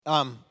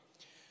Um,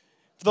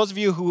 for those of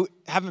you who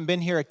haven't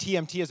been here, a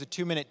TMT is a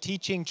 2-minute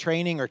teaching,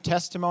 training, or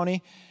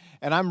testimony,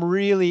 and I'm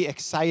really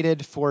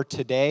excited for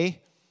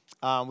today.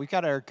 We've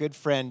got our good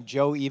friend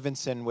Joe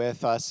Evenson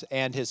with us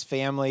and his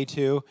family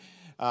too.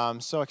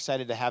 So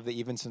excited to have the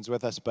Evensons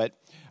with us. But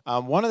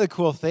one of the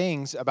cool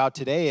things about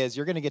today is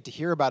you're going to get to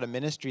hear about a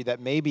ministry that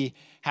maybe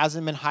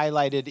hasn't been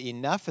highlighted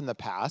enough in the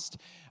past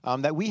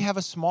that we have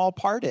a small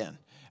part in.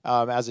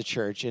 As a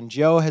church. And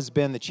Joe has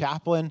been the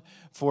chaplain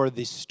for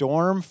the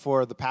Storm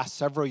for the past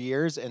several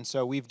years, and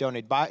so we've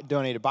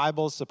donated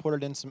Bibles,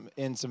 supported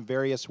in some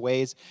various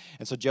ways,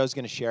 and so Joe's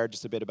going to share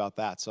just a bit about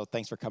that. So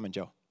thanks for coming,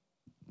 Joe.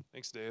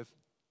 Thanks, Dave.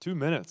 2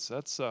 minutes,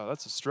 that's a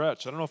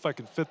stretch. I don't know if I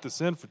can fit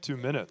this in for 2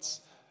 minutes.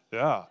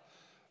 Yeah,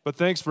 but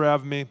thanks for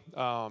having me.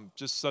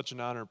 Just such an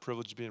honor and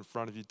privilege to be in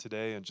front of you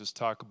today and just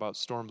talk about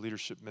Storm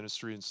Leadership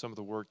Ministry and some of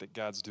the work that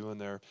God's doing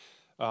there.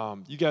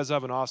 You guys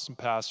have an awesome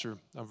pastor.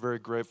 I'm very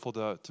grateful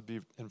to be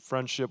in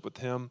friendship with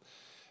him,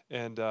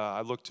 and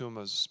I look to him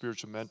as a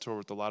spiritual mentor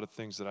with a lot of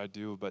things that I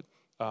do. But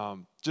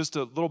just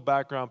a little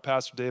background,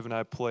 Pastor Dave and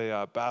I play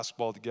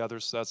basketball together,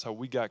 so that's how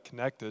we got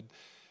connected.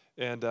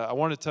 And I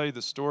want to tell you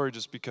the story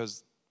just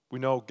because we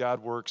know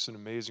God works in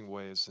amazing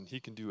ways, and he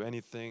can do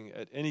anything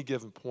at any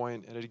given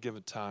point, at any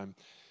given time.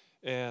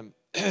 And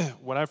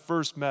when I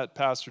first met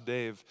Pastor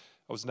Dave,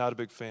 I was not a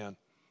big fan,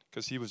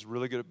 because he was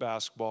really good at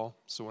basketball.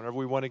 So whenever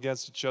we went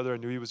against each other, I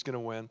knew he was going to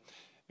win.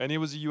 And he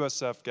was a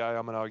USF guy.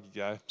 I'm an Augie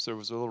guy, so there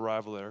was a little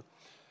rival there.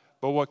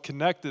 But what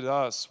connected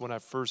us when I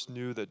first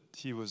knew that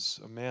he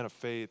was a man of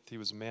faith, he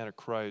was a man of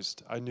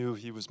Christ, I knew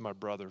he was my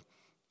brother.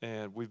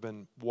 And we've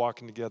been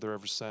walking together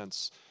ever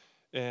since.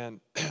 And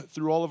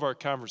through all of our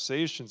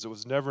conversations, it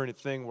was never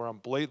anything where I'm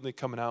blatantly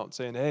coming out and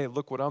saying, hey,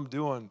 look what I'm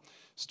doing,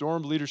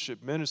 Storm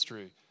Leadership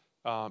Ministry.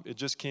 It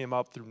just came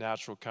up through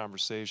natural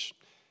conversation.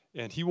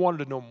 And he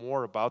wanted to know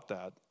more about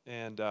that.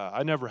 And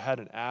I never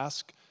had an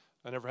ask.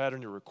 I never had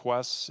any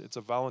requests. It's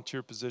a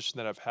volunteer position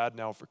that I've had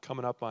now for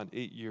coming up on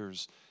 8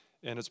 years.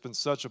 And it's been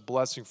such a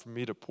blessing for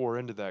me to pour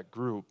into that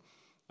group.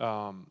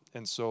 And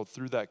so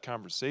through that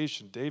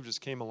conversation, Dave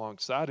just came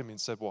alongside of me and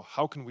said, well,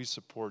 how can we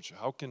support you?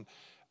 How can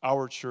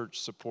our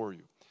church support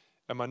you?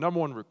 And my number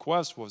one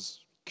request was,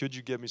 could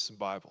you get me some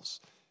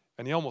Bibles?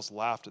 And he almost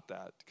laughed at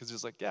that because he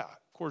was like, yeah,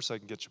 of course I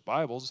can get you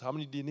Bibles. How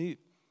many do you need?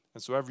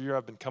 And so every year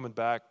I've been coming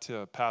back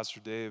to Pastor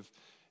Dave,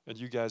 and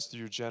you guys, through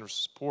your generous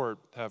support,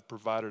 have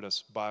provided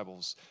us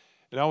Bibles.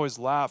 And I always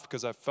laugh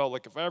because I felt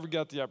like if I ever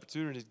got the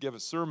opportunity to give a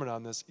sermon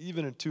on this,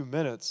 even in 2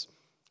 minutes,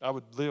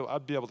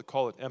 I'd be able to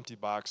call it empty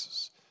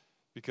boxes,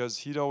 because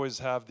he'd always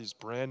have these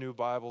brand new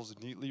Bibles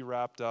neatly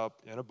wrapped up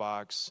in a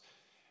box,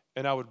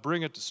 and I would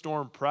bring it to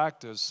Storm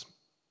practice,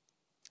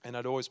 and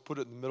I'd always put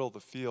it in the middle of the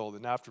field.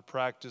 And after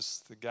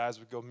practice, the guys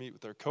would go meet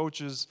with their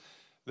coaches.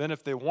 Then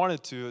if they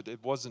wanted to,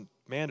 it wasn't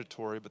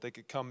mandatory, but they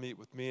could come meet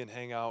with me and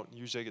hang out, and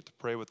usually I get to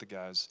pray with the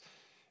guys.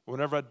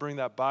 Whenever I'd bring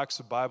that box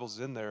of Bibles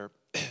in there,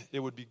 it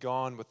would be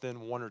gone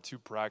within 1 or 2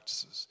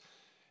 practices.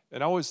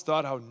 And I always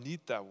thought how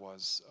neat that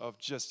was, of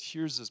just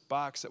here's this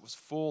box that was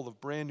full of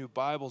brand new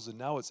Bibles, and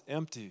now it's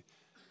empty.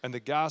 And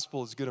the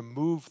gospel is going to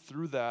move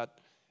through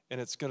that,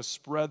 and it's going to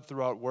spread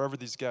throughout wherever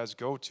these guys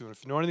go to. And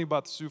if you know anything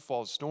about the Sioux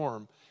Falls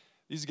Storm,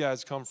 these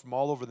guys come from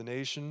all over the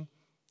nation.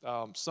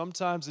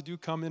 Sometimes they do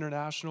come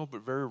international,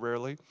 but very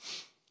rarely.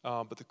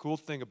 But the cool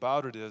thing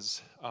about it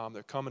is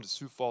they're coming to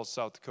Sioux Falls,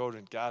 South Dakota,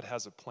 and God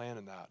has a plan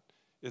in that.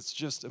 It's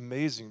just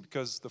amazing,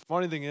 because the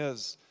funny thing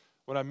is,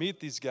 when I meet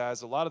these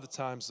guys, a lot of the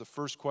times the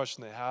first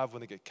question they have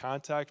when they get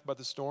contacted by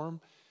the Storm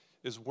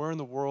is, where in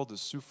the world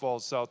is Sioux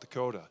Falls, South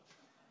Dakota,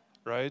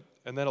 right?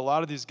 And then a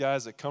lot of these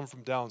guys that come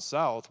from down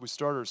south, we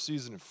start our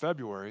season in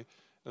February, and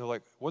they're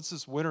like, what's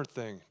this winter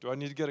thing? Do I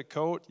need to get a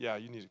coat? Yeah,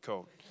 you need a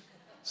coat.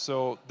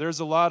 So there's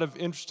a lot of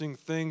interesting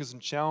things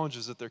and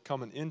challenges that they're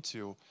coming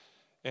into,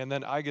 and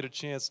then I get a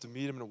chance to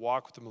meet them and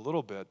walk with them a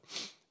little bit.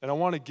 And I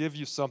want to give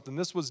you something.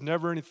 This was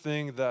never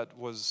anything that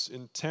was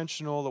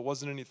intentional. It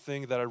wasn't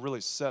anything that I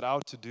really set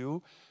out to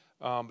do.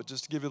 But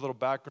just to give you a little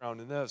background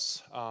in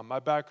this, my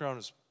background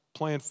is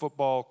playing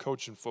football,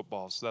 coaching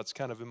football, so that's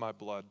kind of in my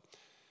blood.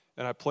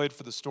 And I played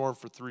for the Storm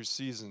for 3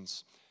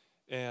 seasons.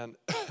 And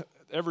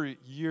every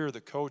year the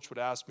coach would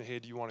ask me, hey,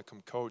 do you want to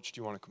come coach? Do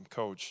you want to come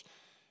coach?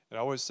 And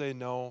I always say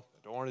no, I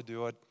don't want to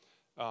do it.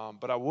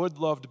 But I would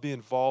love to be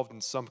involved in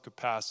some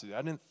capacity.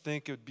 I didn't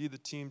think it would be the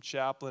team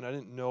chaplain. I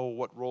didn't know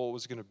what role it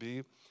was going to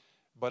be.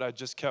 But I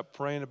just kept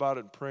praying about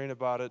it and praying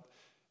about it.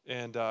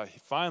 And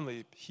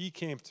he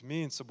came to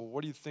me and said, well,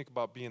 what do you think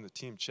about being the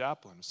team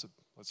chaplain? I said,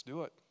 let's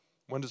do it.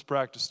 When does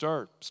practice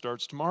start?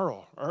 Starts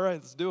tomorrow. All right,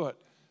 let's do it.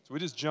 So we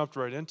just jumped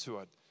right into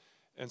it.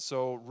 And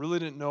so really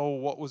didn't know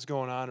what was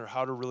going on or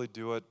how to really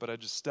do it, but I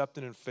just stepped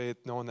in faith,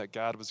 knowing that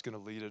God was going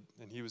to lead it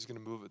and he was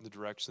going to move it in the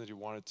direction that he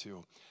wanted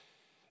to.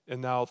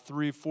 And now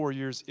 3-4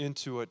 years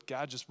into it,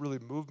 God just really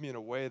moved me in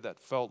a way that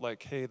felt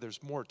like, hey,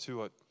 there's more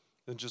to it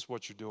than just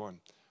what you're doing.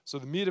 So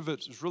the meat of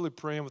it is really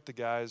praying with the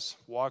guys,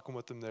 walking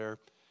with them there,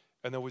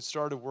 and then we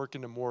started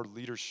working to more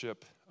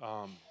leadership,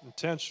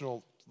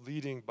 intentional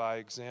leading by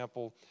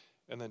example,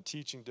 and then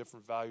teaching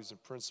different values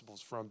and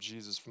principles from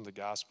Jesus, from the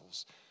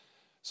Gospels.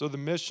 So the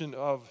mission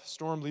of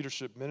Storm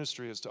Leadership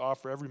Ministry is to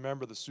offer every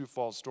member of the Sioux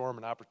Falls Storm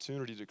an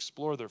opportunity to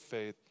explore their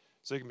faith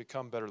so they can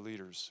become better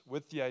leaders,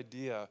 with the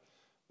idea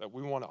that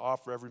we want to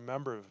offer every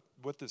member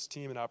with this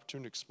team an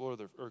opportunity to explore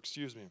the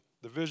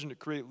vision to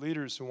create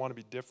leaders who want to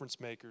be difference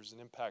makers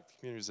and impact the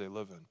communities they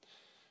live in.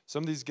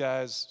 Some of these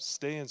guys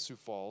stay in Sioux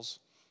Falls.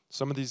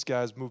 Some of these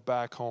guys move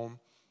back home.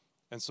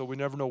 And so we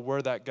never know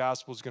where that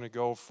gospel is going to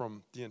go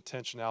from the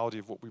intentionality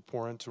of what we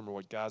pour into them or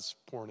what God's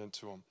pouring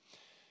into them.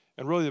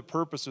 And really the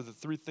purpose of the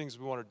three things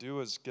we want to do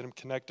is get them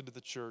connected to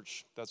the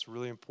church. That's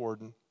really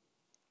important.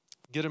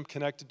 Get them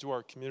connected to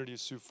our community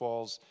of Sioux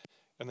Falls,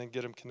 and then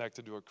get them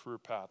connected to a career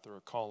path or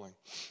a calling.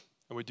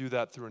 And we do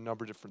that through a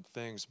number of different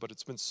things. But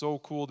it's been so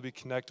cool to be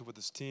connected with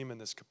this team in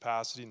this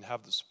capacity and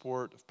have the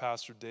support of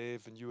Pastor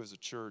Dave and you as a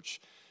church,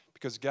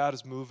 because God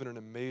is moving in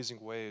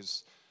amazing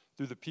ways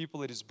through the people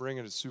that he's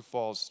bringing to Sioux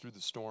Falls through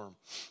the storm.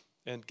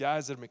 And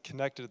guys that have been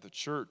connected to the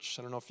church.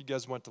 I don't know if you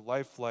guys went to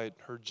Life Flight,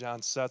 heard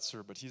John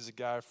Setzer, but he's a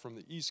guy from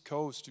the East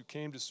Coast who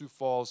came to Sioux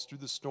Falls through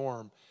the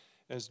storm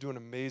and is doing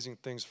amazing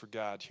things for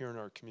God here in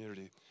our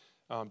community.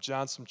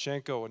 John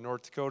Simchenko, a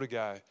North Dakota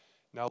guy,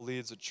 now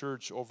leads a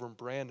church over in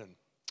Brandon.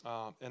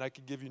 And I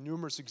could give you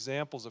numerous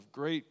examples of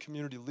great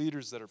community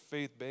leaders that are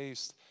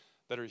faith-based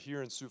that are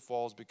here in Sioux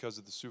Falls because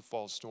of the Sioux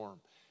Falls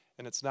storm.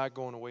 And it's not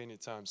going away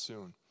anytime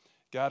soon.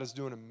 God is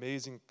doing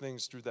amazing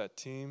things through that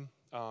team,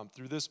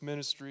 through this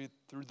ministry,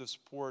 through the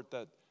support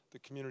that the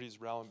community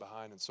is rallying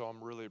behind. And so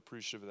I'm really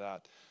appreciative of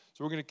that.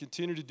 So we're going to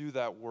continue to do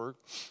that work.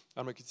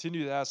 I'm going to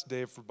continue to ask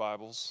Dave for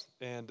Bibles,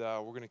 and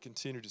we're going to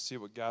continue to see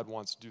what God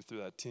wants to do through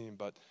that team.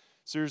 But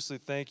seriously,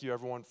 thank you,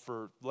 everyone,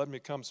 for letting me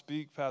come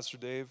speak, Pastor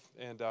Dave,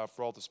 and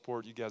for all the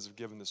support you guys have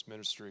given this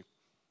ministry.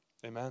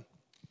 Amen.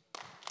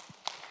 Can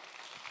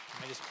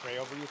I just pray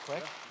over you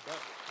quick? Yeah,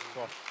 you bet.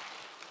 Cool.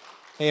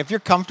 Hey, if you're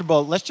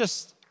comfortable, let's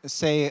just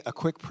say a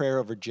quick prayer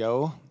over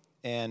Joe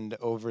and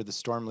over the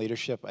storm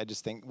leadership. I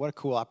just think what a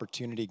cool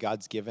opportunity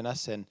God's given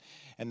us, and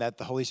that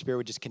the Holy Spirit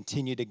would just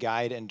continue to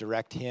guide and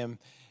direct him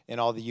in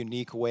all the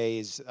unique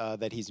ways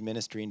that he's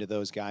ministering to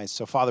those guys.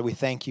 So, Father, we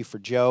thank you for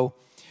Joe.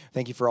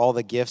 Thank you for all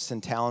the gifts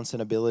and talents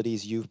and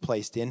abilities you've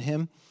placed in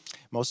him.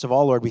 Most of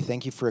all, Lord, we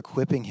thank you for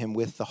equipping him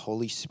with the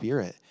Holy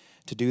Spirit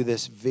to do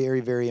this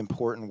very, very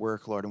important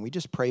work, Lord. And we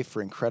just pray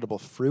for incredible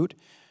fruit,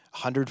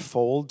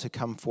 100-fold to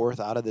come forth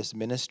out of this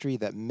ministry,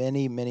 that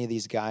many, many of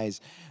these guys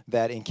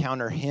that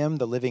encounter him,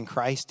 the living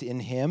Christ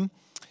in him,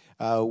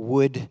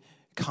 would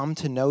come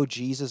to know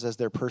Jesus as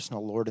their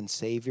personal Lord and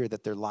Savior,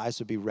 that their lives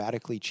would be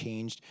radically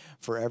changed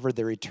forever,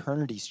 their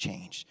eternities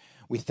changed.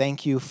 We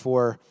thank you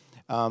for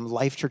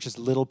Life Church's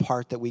little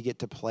part that we get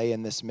to play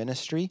in this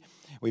ministry.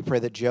 We pray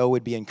that Joe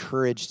would be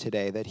encouraged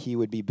today, that he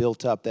would be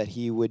built up, that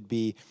he would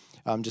be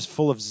just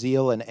full of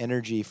zeal and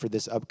energy for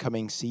this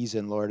upcoming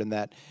season, Lord, and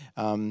that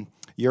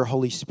your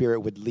Holy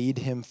Spirit would lead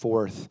him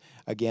forth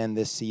again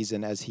this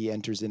season as he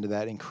enters into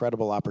that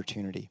incredible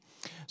opportunity.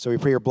 So we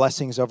pray your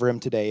blessings over him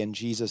today in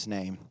Jesus'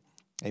 name.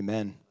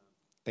 Amen.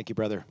 Thank you,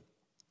 brother.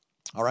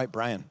 All right,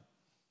 Brian.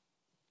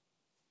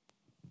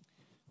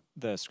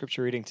 The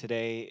scripture reading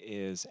today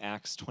is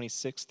Acts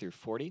 26 through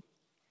 40.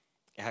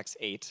 Acts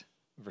 8,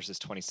 verses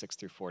 26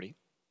 through 40.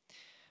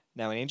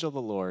 Now an angel of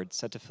the Lord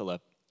said to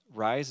Philip,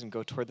 "Rise and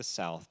go toward the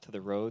south to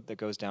the road that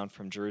goes down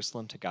from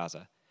Jerusalem to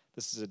Gaza.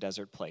 This is a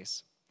desert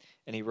place."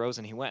 And he rose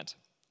and he went.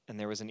 And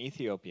there was an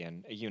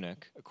Ethiopian, a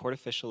eunuch, a court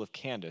official of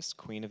Candace,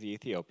 queen of the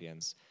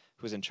Ethiopians,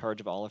 who was in charge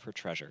of all of her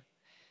treasure.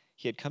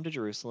 He had come to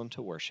Jerusalem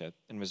to worship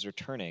and was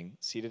returning,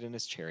 seated in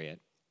his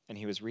chariot, and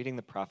he was reading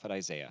the prophet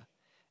Isaiah.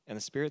 And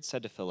the Spirit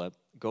said to Philip,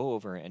 "Go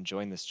over and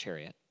join this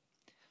chariot."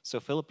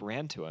 So Philip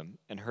ran to him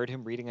and heard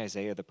him reading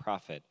Isaiah the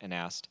prophet and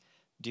asked,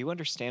 "Do you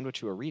understand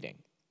what you are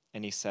reading?"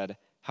 And he said,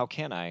 "How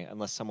can I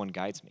unless someone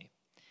guides me?"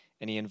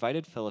 And he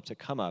invited Philip to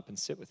come up and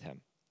sit with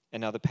him. And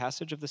now the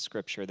passage of the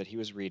scripture that he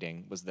was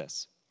reading was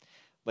this: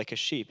 "Like a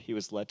sheep he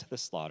was led to the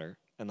slaughter,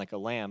 and like a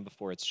lamb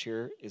before its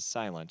shearer is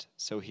silent,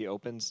 so he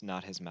opens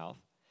not his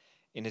mouth.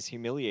 In his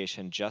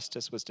humiliation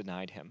justice was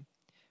denied him.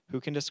 Who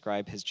can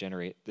describe his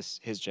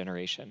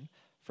generation?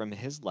 For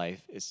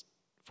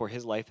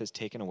his life is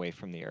taken away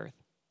from the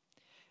earth."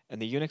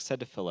 And the eunuch said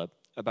to Philip,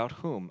 "About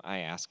whom, I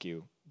ask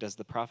you, does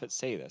the prophet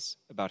say this?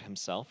 About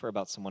himself or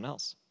about someone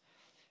else?"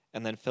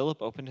 And then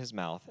Philip opened his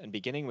mouth, and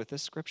beginning with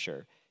this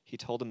scripture, he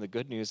told him the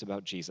good news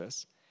about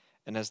Jesus.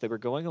 And as they were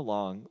going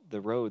along the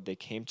road, they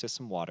came to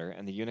some water,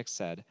 and the eunuch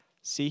said,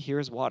 "See, here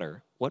is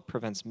water. What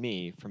prevents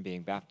me from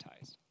being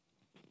baptized?"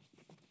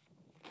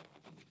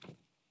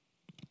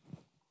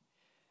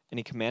 And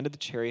he commanded the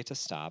chariot to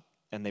stop,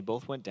 and they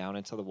both went down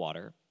into the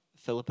water,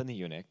 Philip and the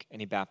eunuch,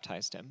 and he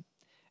baptized him.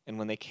 And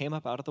when they came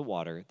up out of the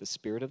water, the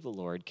Spirit of the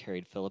Lord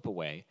carried Philip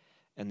away,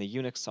 and the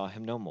eunuch saw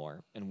him no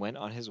more, and went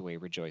on his way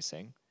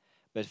rejoicing.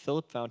 But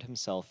Philip found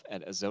himself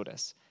at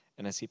Azotus,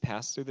 and as he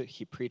passed through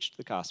he preached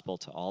the gospel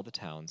to all the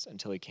towns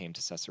until he came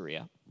to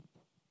Caesarea.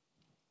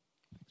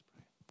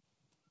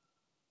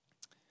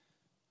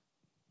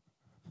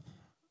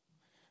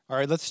 All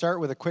right, let's start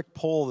with a quick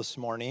poll this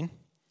morning.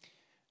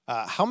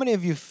 How many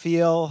of you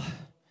feel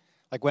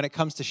like when it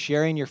comes to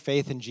sharing your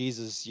faith in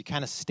Jesus, you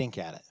kind of stink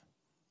at it?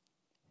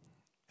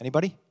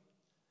 Anybody?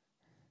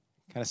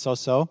 Kind of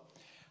so-so?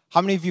 How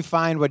many of you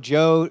find what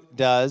Joe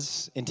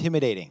does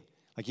intimidating?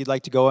 Like you'd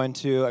like to go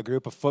into a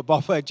group of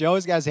football players.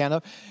 Joe's got his hand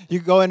up. You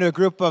could go into a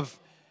group of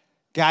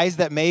guys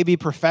that may be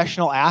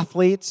professional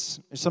athletes,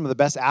 some of the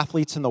best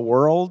athletes in the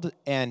world,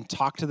 and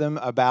talk to them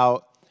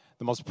about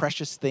the most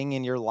precious thing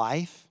in your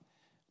life.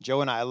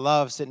 Joe and I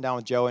love sitting down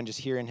with Joe and just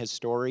hearing his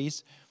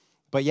stories.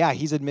 But yeah,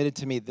 he's admitted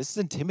to me, this is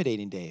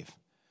intimidating, Dave.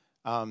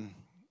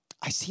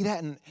 I see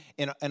that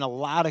in a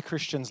lot of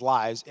Christians'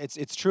 lives.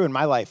 It's true in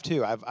my life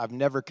too. I've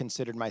never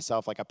considered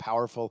myself like a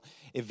powerful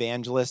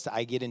evangelist.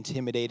 I get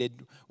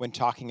intimidated when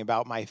talking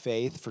about my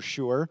faith, for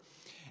sure.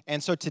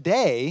 And so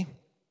today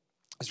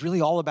is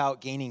really all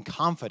about gaining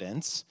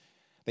confidence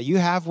that you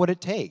have what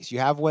it takes. You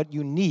have what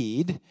you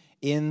need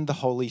in the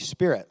Holy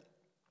Spirit.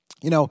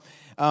 You know,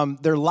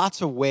 there are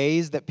lots of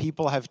ways that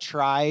people have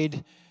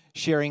tried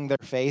sharing their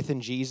faith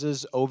in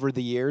Jesus over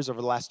the years, over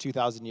the last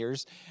 2,000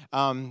 years.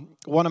 One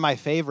of my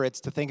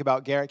favorites to think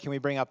about, Garrett, can we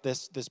bring up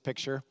this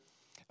picture?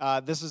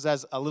 This is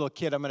as a little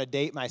kid. I'm going to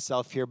date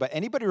myself here, but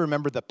anybody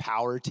remember the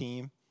Power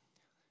Team?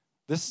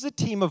 This is a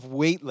team of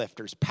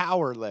weightlifters,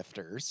 power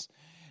lifters.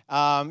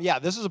 Yeah,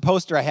 this is a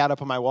poster I had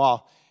up on my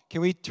wall.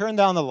 Can we turn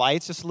down the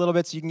lights just a little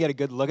bit so you can get a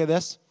good look at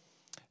this?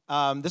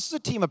 This is a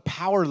team of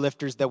power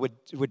lifters that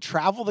would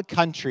travel the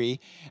country,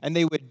 and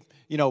they would,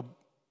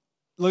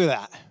 look at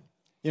that.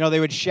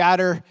 They would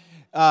shatter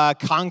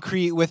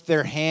concrete with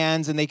their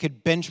hands, and they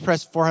could bench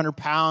press 400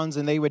 pounds,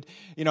 and they would,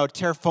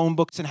 tear phone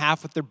books in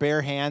half with their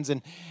bare hands.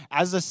 And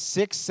as a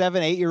 6,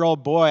 7,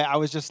 8-year-old boy, I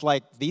was just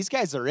like, these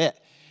guys are it.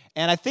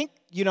 And I think,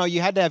 you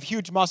had to have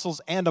huge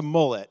muscles and a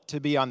mullet to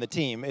be on the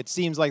team. It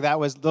seems like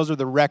those are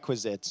the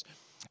requisites.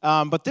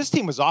 But this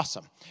team was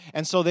awesome.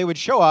 And so they would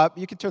show up.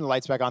 You can turn the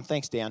lights back on.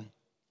 Thanks, Dan.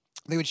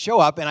 They would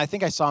show up, and I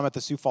think I saw them at the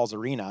Sioux Falls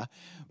Arena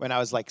when I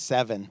was like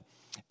 7.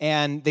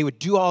 And they would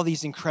do all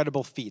these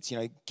incredible feats,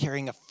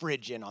 carrying a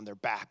fridge in on their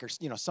back or,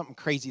 something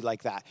crazy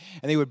like that.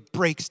 And they would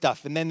break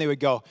stuff. And then they would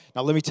go,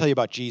 now let me tell you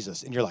about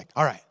Jesus. And you're like,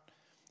 all right,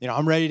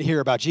 I'm ready to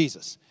hear about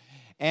Jesus.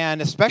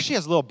 And especially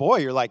as a little boy,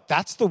 you're like,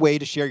 that's the way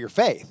to share your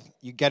faith.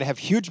 You got to have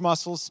huge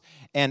muscles,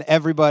 and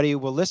everybody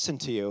will listen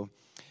to you.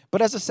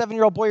 But as a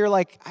 7-year-old boy, you're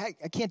like,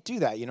 I can't do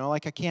that.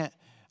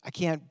 I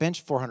can't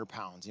bench 400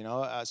 pounds,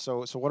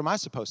 so what am I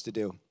supposed to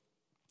do?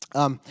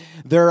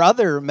 There are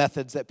other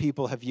methods that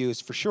people have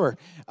used for sure.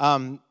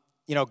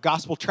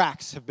 Gospel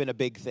tracts have been a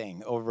big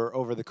thing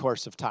over the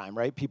course of time,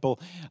 right? People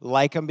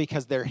like them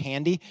because they're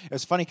handy. It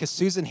was funny because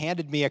Susan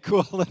handed me a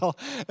cool little,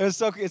 it's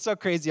so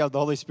crazy how the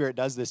Holy Spirit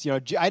does this. I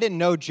didn't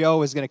know Joe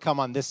was going to come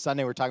on this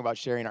Sunday. We're talking about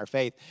sharing our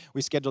faith.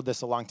 We scheduled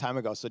this a long time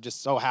ago, so it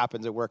just so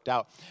happens it worked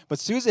out. But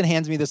Susan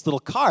hands me this little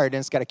card, and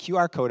it's got a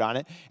QR code on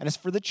it, and it's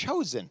for The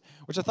Chosen,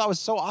 which I thought was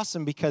so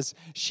awesome because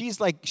she's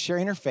like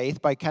sharing her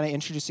faith by kind of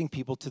introducing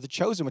people to The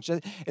Chosen, which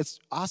it's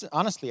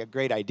honestly a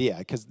great idea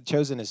because The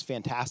Chosen is a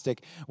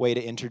fantastic way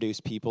to introduce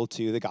people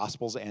to the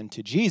Gospels and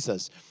to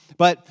Jesus.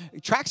 But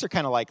tracts are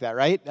kind of like that,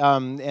 right?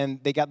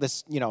 And they got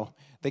this,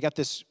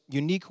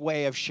 unique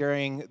way of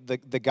sharing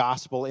the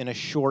gospel in a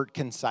short,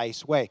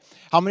 concise way.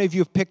 How many of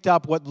you have picked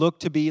up what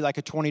looked to be like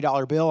a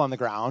 $20 bill on the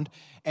ground,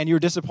 and you're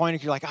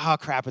disappointed? You're like, oh,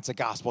 crap, it's a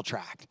gospel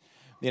tract,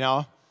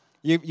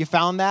 You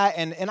found that?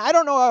 And I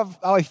don't know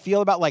how I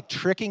feel about like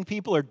tricking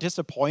people or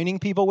disappointing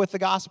people with the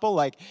gospel.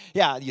 Like,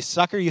 yeah, you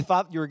sucker, you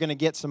thought you were going to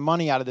get some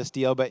money out of this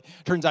deal, but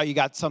turns out you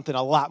got something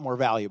a lot more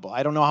valuable.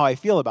 I don't know how I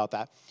feel about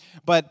that.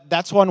 But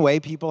that's one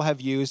way people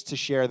have used to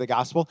share the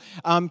gospel.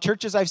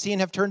 Churches I've seen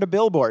have turned to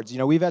billboards.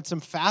 We've had some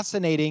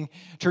fascinating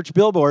church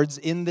billboards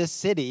in this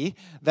city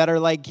that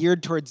are like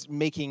geared towards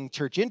making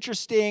church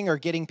interesting or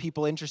getting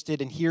people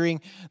interested in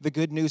hearing the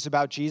good news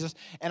about Jesus.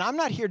 And I'm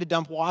not here to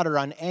dump water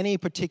on any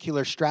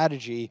particular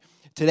strategy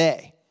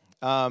today.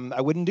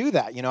 I wouldn't do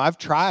that. I've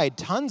tried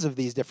tons of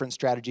these different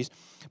strategies.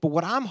 But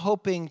what I'm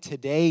hoping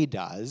today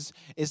does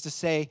is to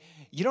say,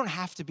 you don't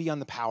have to be on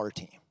the power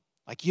team.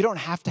 Like, you don't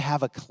have to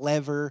have a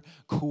clever,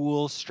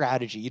 cool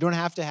strategy. You don't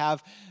have to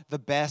have the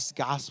best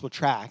gospel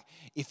tract.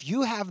 If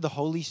you have the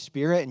Holy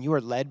Spirit and you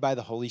are led by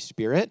the Holy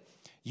Spirit,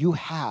 you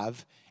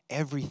have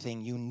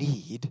everything you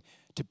need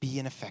to be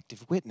an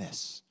effective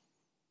witness.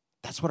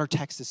 That's what our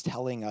text is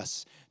telling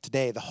us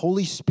today. The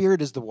Holy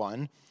Spirit is the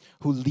one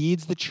who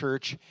leads the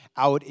church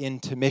out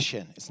into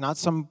mission. It's not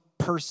some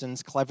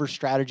person's clever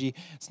strategy.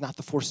 It's not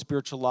the 4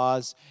 spiritual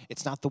laws.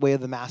 It's not the way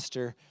of the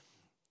master.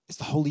 It's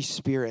the Holy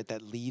Spirit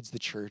that leads the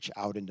church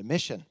out into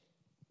mission.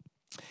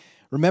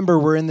 Remember,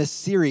 we're in this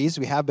series,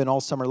 we have been all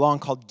summer long,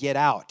 called Get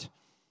Out.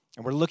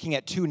 And we're looking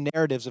at 2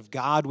 narratives of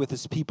God with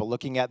his people,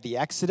 looking at the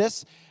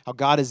Exodus, how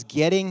God is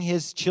getting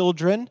his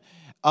children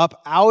up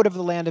out of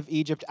the land of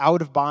Egypt,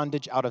 out of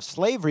bondage, out of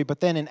slavery. But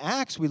then in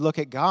Acts, we look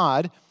at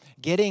God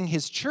getting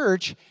his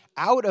church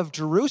out of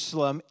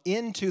Jerusalem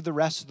into the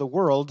rest of the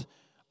world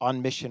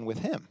on mission with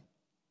him.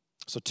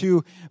 So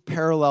two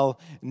parallel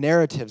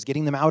narratives,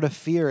 getting them out of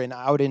fear and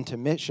out into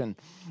mission.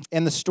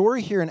 And the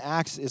story here in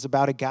Acts is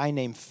about a guy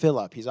named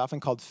Philip. He's often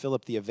called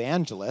Philip the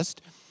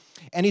Evangelist.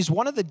 And he's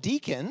one of the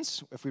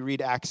deacons, if we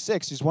read Acts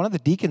 6, he's one of the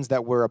deacons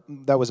that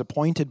was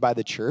appointed by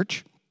the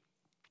church.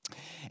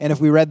 And if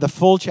we read the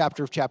full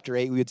chapter of chapter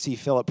 8, we would see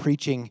Philip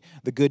preaching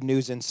the good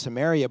news in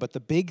Samaria. But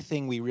the big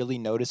thing we really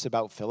notice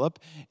about Philip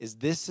is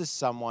this is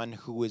someone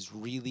who was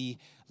really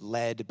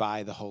led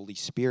by the Holy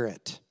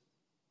Spirit.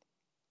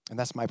 And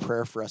that's my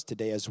prayer for us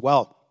today as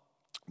well,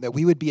 that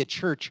we would be a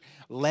church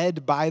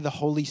led by the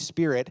Holy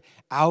Spirit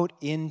out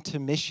into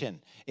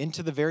mission,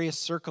 into the various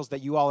circles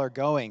that you all are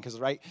going. Because,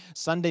 right,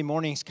 Sunday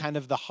morning is kind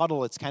of the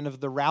huddle. It's kind of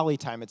the rally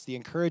time. It's the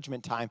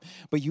encouragement time.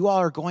 But you all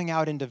are going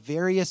out into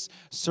various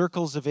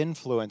circles of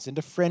influence,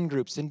 into friend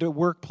groups, into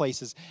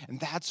workplaces. And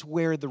that's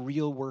where the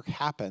real work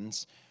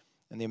happens.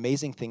 And the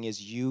amazing thing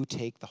is you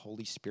take the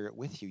Holy Spirit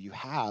with you. You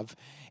have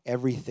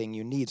everything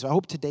you need. So I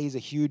hope today is a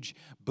huge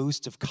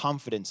boost of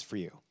confidence for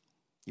you.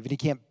 Even if you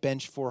can't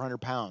bench 400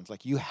 pounds,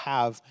 like you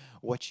have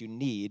what you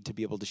need to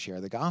be able to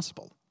share the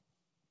gospel.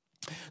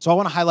 So I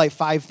want to highlight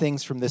 5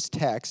 things from this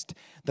text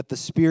that the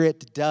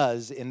Spirit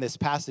does in this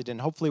passage.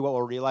 And hopefully what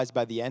we'll realize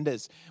by the end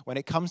is when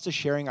it comes to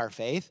sharing our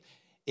faith,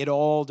 it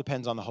all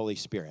depends on the Holy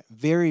Spirit.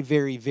 Very,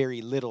 very,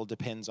 very little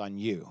depends on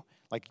you.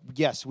 Like,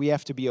 yes, we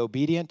have to be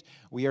obedient.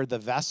 We are the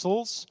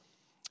vessels,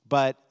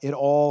 but it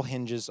all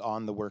hinges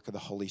on the work of the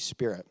Holy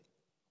Spirit.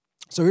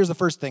 So here's the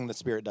first thing the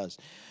Spirit does.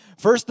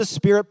 First, the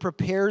Spirit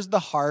prepares the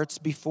hearts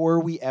before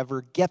we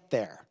ever get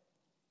there.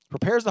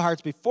 Prepares the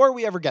hearts before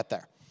we ever get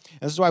there.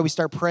 And this is why we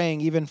start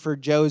praying even for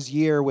Joe's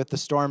year with the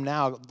storm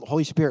now.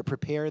 Holy Spirit,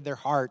 prepare their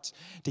hearts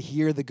to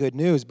hear the good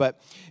news. But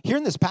here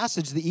in this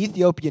passage, the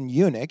Ethiopian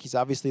eunuch, he's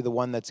obviously the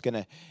one that's going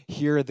to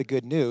hear the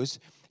good news.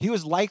 He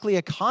was likely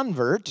a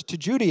convert to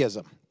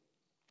Judaism.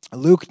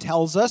 Luke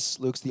tells us,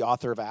 Luke's the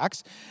author of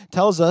Acts,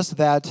 tells us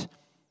that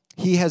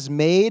he has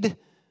made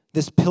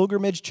this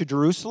pilgrimage to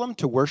Jerusalem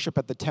to worship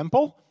at the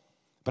temple,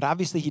 but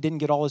obviously he didn't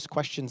get all his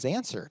questions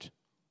answered.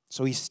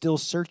 So he's still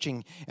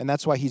searching, and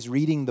that's why he's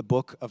reading the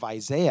book of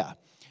Isaiah.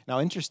 Now,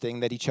 interesting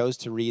that he chose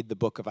to read the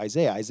book of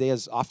Isaiah. Isaiah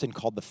is often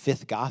called the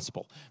fifth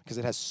gospel because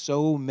it has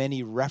so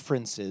many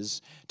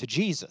references to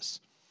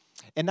Jesus.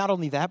 And not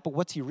only that, but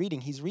what's he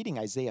reading? He's reading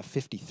Isaiah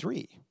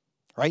 53,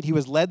 right? He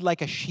was led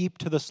like a sheep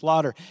to the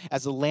slaughter,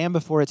 as a lamb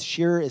before its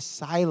shearer is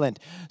silent,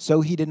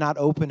 so he did not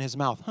open his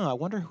mouth. I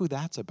wonder who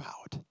that's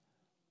about.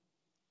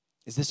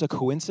 Is this a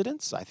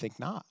coincidence? I think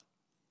not.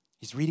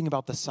 He's reading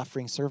about the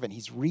suffering servant.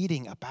 He's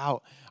reading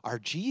about our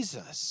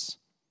Jesus.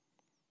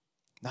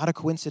 Not a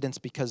coincidence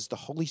because the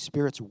Holy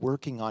Spirit's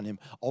working on him,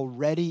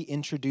 already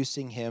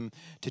introducing him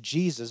to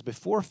Jesus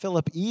before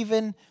Philip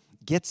even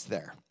gets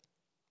there.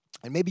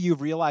 And maybe you've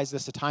realized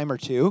this a time or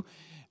two.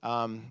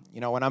 When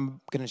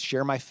I'm going to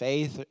share my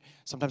faith,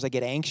 sometimes I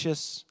get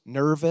anxious,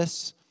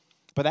 nervous.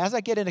 But as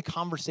I get into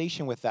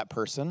conversation with that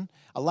person,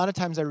 a lot of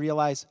times I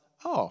realize,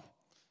 the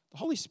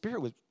Holy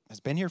Spirit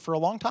has been here for a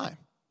long time.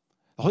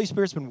 The Holy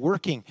Spirit's been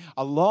working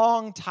a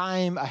long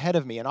time ahead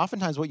of me. And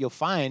oftentimes what you'll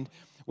find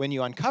when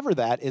you uncover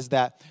that is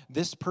that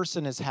this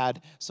person has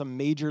had some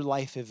major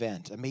life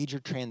event, a major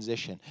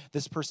transition.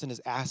 This person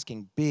is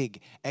asking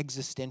big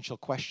existential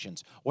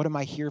questions. What am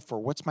I here for?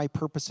 What's my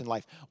purpose in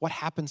life? What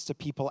happens to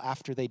people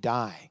after they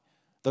die?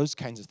 Those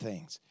kinds of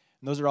things.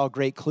 And those are all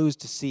great clues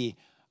to see,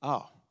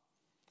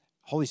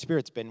 Holy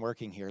Spirit's been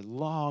working here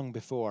long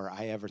before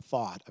I ever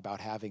thought about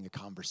having a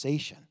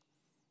conversation.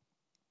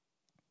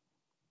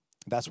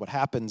 That's what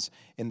happens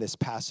in this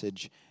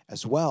passage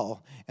as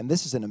well. And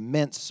this is an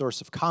immense source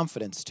of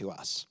confidence to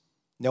us.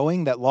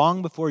 Knowing that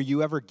long before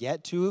you ever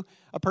get to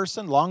a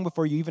person, long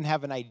before you even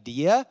have an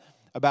idea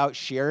about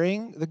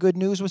sharing the good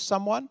news with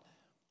someone,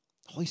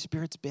 the Holy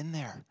Spirit's been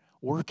there,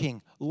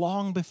 working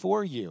long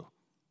before you.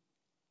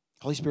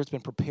 The Holy Spirit's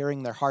been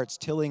preparing their hearts,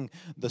 tilling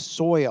the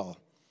soil.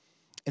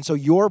 And so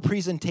your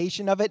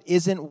presentation of it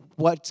isn't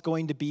what's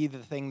going to be the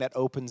thing that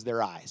opens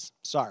their eyes.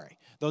 Sorry.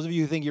 Those of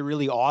you who think you're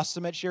really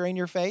awesome at sharing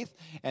your faith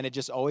and it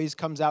just always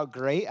comes out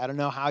great, I don't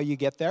know how you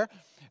get there.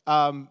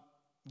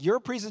 Your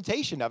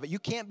presentation of it, you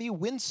can't be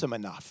winsome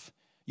enough.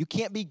 You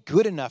can't be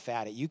good enough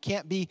at it. You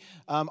can't be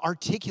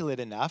articulate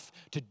enough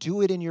to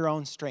do it in your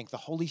own strength. The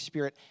Holy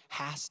Spirit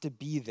has to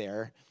be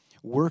there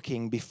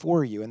working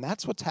before you. And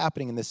that's what's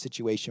happening in this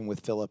situation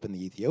with Philip and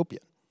the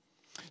Ethiopian.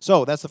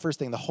 So that's the first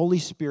thing. The Holy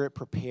Spirit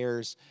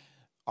prepares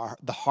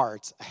the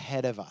hearts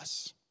ahead of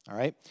us. All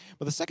right?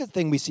 But the second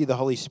thing we see the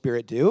Holy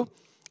Spirit do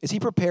is he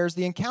prepares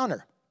the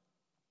encounter.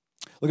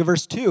 Look at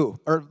verse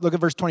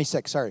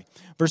 26,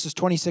 verses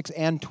 26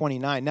 and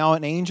 29. Now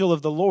an angel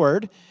of the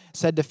Lord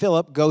said to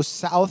Philip, go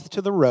south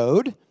to the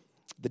road,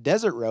 the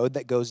desert road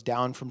that goes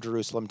down from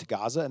Jerusalem to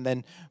Gaza. And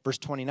then verse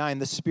 29,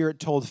 the Spirit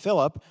told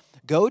Philip,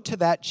 go to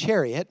that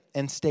chariot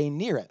and stay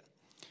near it.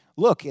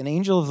 Look, an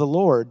angel of the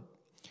Lord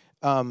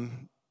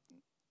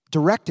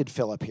directed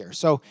Philip here.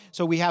 So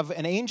we have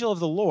an angel of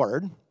the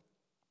Lord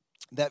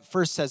that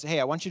first says, hey,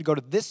 I want you to go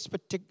to this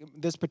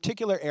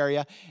particular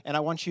area, and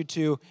I want you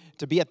to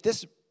be at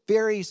this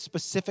very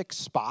specific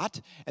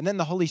spot. And then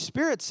the Holy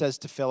Spirit says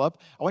to Philip,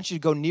 I want you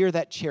to go near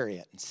that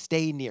chariot and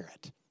stay near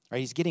it. Right?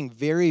 He's getting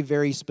very,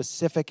 very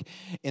specific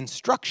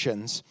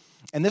instructions.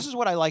 And this is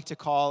what I like to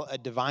call a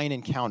divine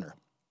encounter.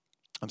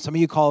 Some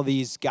of you call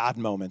these God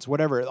moments,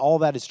 whatever. All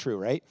that is true,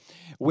 right?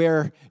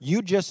 Where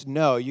you just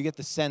know, you get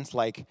the sense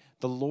like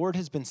the Lord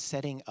has been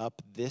setting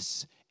up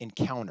this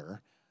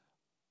encounter,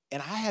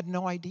 and I had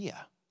no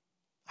idea.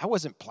 I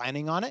wasn't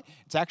planning on it.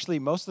 It's actually,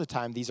 most of the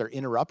time, these are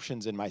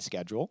interruptions in my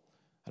schedule.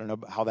 I don't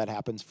know how that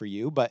happens for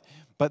you, but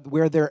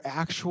where they're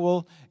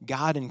actual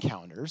God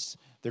encounters,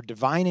 they're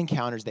divine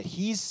encounters that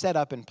He's set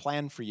up and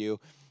planned for you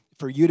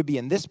to be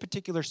in this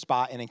particular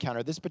spot and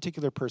encounter this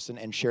particular person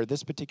and share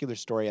this particular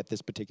story at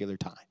this particular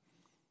time.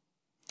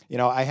 You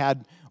know, I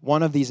had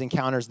one of these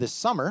encounters this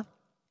summer,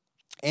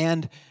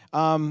 and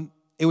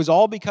it was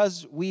all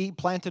because we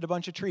planted a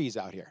bunch of trees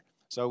out here.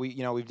 So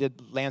we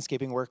did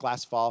landscaping work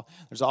last fall.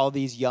 There's all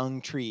these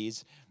young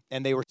trees,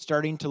 and they were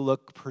starting to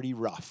look pretty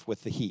rough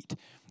with the heat.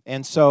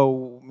 And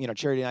so,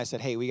 Charity and I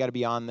said, hey, we got to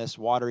be on this,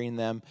 watering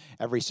them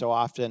every so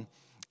often.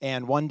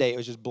 And one day it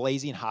was just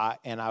blazing hot,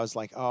 and I was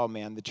like, oh,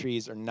 man, the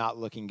trees are not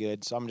looking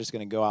good, so I'm just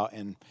going to go out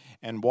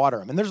and water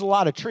them. And there's a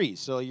lot of trees,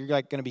 so you're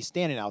like going to be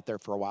standing out there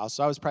for a while.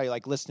 So I was probably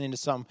like listening to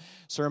some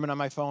sermon on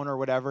my phone or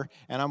whatever,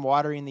 and I'm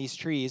watering these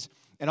trees.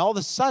 And all of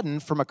a sudden,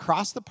 from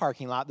across the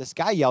parking lot, this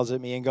guy yells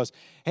at me and goes,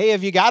 hey,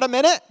 have you got a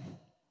minute?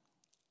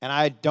 And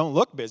I don't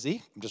look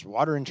busy. I'm just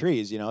watering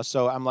trees,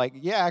 So I'm like,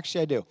 yeah,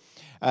 actually I do.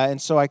 And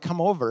so I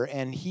come over,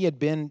 and he had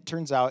been,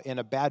 turns out, in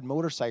a bad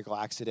motorcycle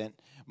accident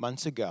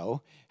months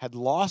ago, had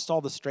lost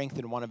all the strength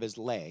in one of his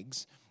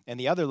legs, and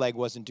the other leg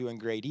wasn't doing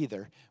great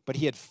either. But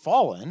he had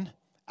fallen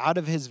out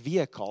of his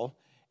vehicle,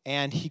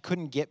 and he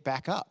couldn't get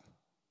back up.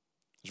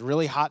 It was a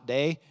really hot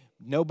day,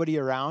 nobody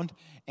around.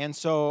 And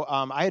so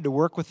I had to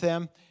work with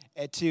him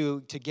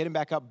to get him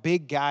back up,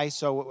 big guy,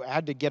 so I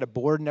had to get a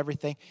board and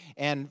everything.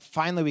 And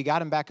finally, we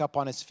got him back up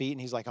on his feet,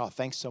 and he's like, oh,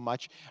 thanks so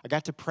much. I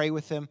got to pray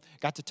with him,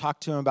 got to talk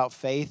to him about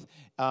faith,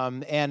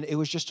 and it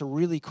was just a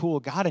really cool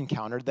God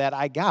encounter that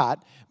I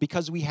got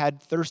because we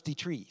had thirsty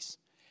trees.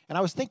 And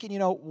I was thinking,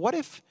 what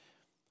if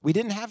we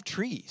didn't have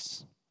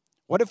trees?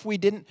 What if we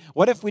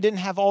didn't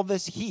have all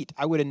this heat?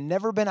 I would have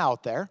never been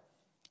out there.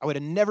 I would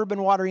have never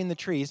been watering the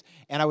trees,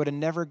 and I would have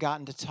never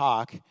gotten to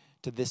talk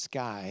to this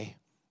guy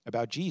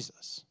about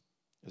Jesus.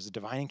 It was a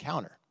divine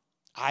encounter.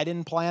 I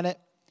didn't plan it.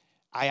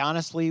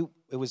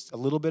 It was a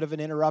little bit of an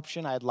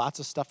interruption. I had lots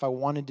of stuff I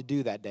wanted to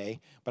do that day,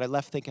 but I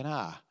left thinking,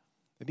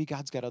 maybe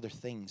God's got other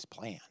things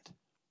planned,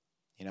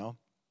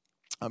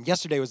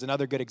 Yesterday was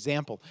another good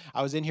example.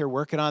 I was in here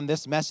working on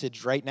this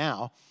message right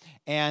now,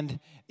 and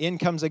in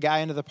comes a guy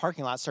into the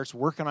parking lot, starts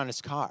working on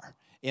his car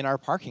in our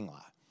parking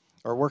lot,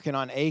 or working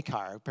on a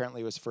car.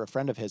 Apparently it was for a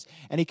friend of his.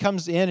 And he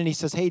comes in and he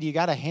says, hey, do you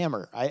got a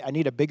hammer? I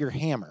need a bigger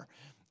hammer.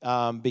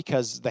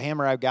 Because the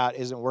hammer I've got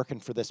isn't working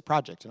for this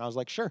project. And I was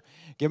like, sure,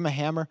 give him a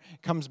hammer.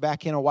 Comes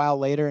back in a while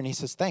later, and he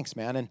says, thanks,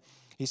 man. And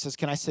he says,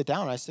 can I sit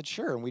down? And I said,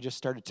 sure. And we just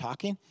started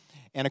talking.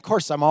 And, of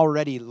course, I'm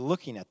already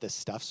looking at this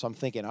stuff, so I'm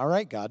thinking, all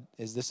right, God,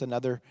 is this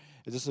another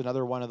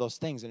one of those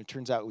things? And it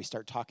turns out we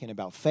start talking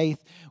about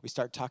faith. We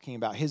start talking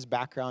about his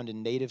background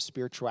in native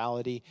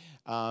spirituality,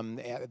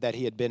 that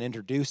he had been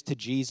introduced to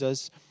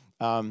Jesus.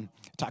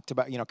 Talked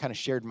about, kind of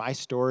shared my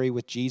story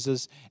with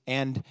Jesus.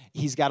 And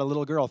he's got a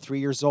little girl, 3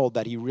 years old,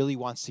 that he really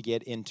wants to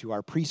get into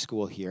our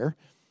preschool here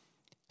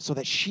so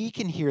that she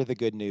can hear the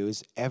good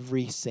news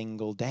every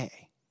single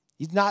day.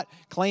 He's not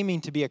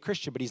claiming to be a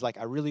Christian, but he's like,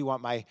 I really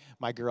want my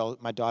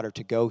daughter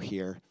to go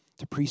here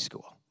to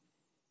preschool.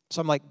 So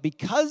I'm like,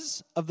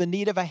 because of the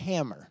need of a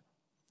hammer,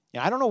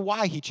 I don't know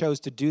why he chose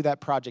to do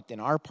that project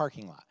in our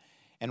parking lot,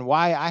 and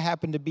why I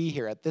happen to be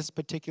here at this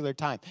particular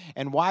time,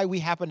 and why we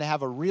happen to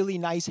have a really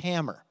nice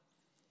hammer.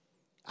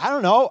 I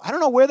don't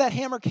know where that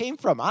hammer came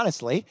from,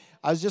 honestly.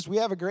 We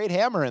have a great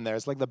hammer in there.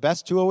 It's like the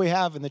best tool we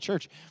have in the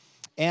church.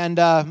 And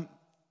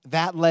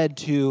that led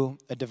to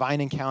a divine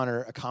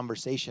encounter, a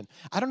conversation.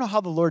 I don't know how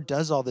the Lord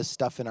does all this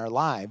stuff in our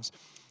lives,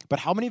 but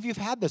how many of you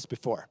have had this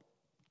before?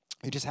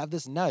 You just have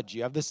this nudge.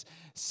 You have this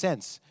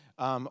sense,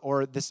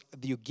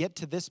 you get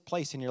to this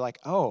place and you're like,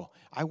 oh,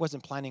 I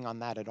wasn't planning on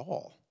that at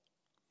all.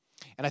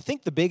 And I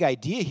think the big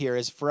idea here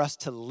is for us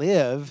to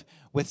live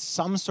with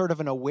some sort of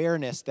an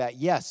awareness that,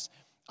 yes,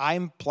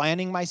 I'm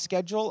planning my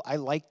schedule. I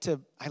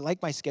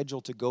like my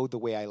schedule to go the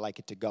way I like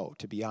it to go,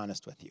 to be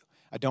honest with you.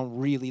 I don't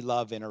really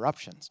love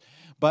interruptions.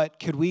 But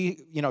could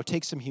we,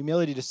 take some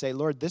humility to say,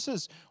 Lord, this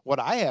is what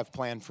I have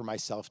planned for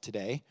myself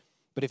today.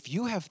 But if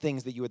you have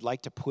things that you would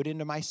like to put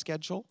into my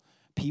schedule,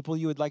 people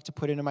you would like to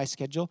put into my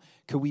schedule,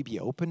 could we be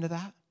open to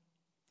that?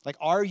 Like,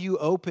 are you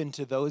open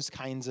to those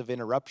kinds of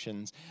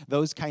interruptions,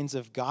 those kinds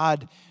of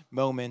God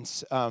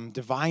moments,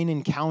 divine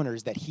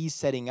encounters that he's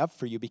setting up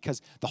for you?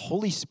 Because the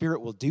Holy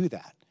Spirit will do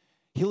that.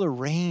 He'll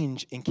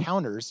arrange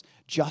encounters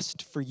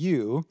just for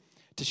you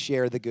to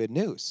share the good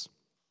news.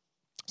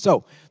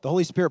 So the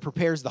Holy Spirit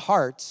prepares the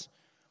hearts,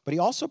 but he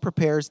also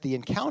prepares the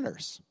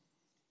encounters.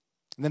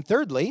 And then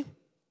thirdly,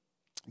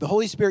 the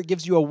Holy Spirit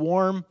gives you a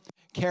warm,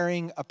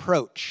 caring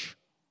approach.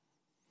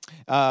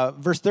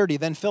 Verse 30,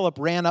 then Philip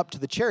ran up to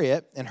the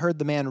chariot and heard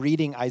the man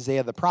reading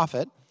Isaiah the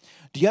prophet.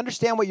 Do you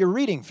understand what you're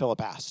reading?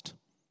 Philip asked.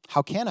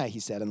 How can I, he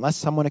said, unless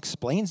someone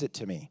explains it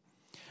to me?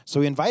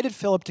 So he invited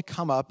Philip to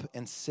come up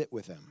and sit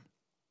with him.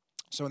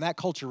 So in that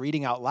culture,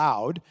 reading out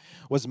loud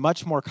was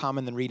much more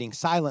common than reading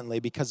silently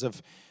because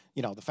of,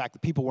 the fact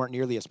that people weren't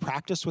nearly as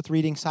practiced with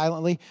reading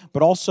silently,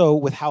 but also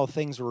with how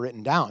things were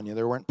written down.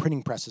 There weren't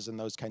printing presses and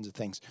those kinds of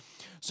things.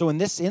 So in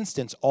this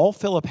instance, all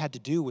Philip had to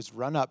do was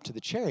run up to the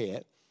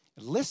chariot,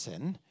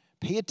 listen,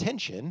 pay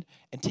attention,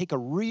 and take a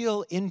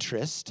real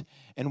interest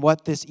in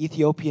what this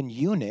Ethiopian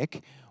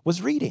eunuch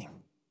was reading,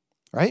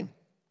 right?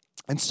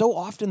 And so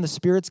often the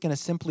Spirit's going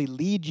to simply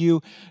lead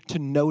you to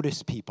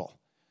notice people,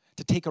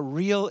 to take a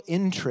real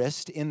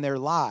interest in their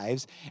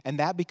lives, and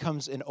that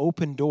becomes an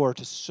open door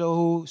to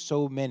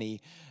so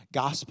many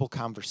gospel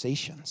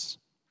conversations.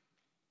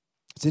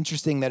 It's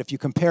interesting that if you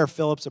compare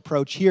Philip's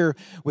approach here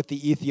with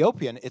the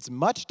Ethiopian, it's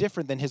much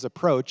different than his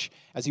approach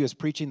as he was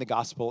preaching the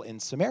gospel in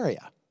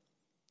Samaria.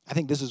 I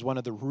think this is one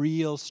of the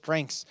real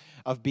strengths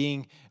of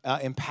being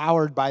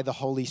empowered by the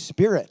Holy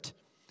Spirit.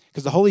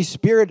 Because the Holy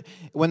Spirit,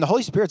 when the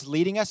Holy Spirit's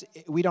leading us,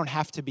 we don't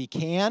have to be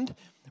canned.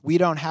 We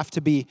don't have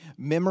to be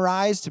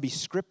memorized, to be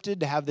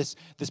scripted, to have this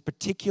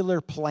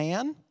particular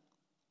plan.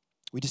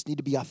 We just need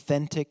to be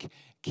authentic,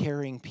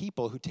 caring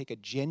people who take a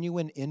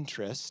genuine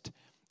interest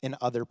in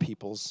other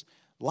people's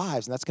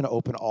lives. And that's going to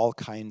open all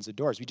kinds of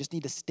doors. We just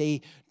need to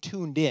stay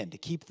tuned in, to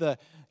keep the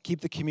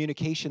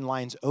communication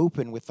lines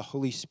open with the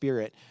Holy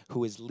Spirit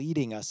who is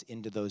leading us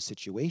into those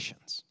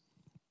situations.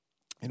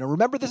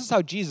 Remember, this is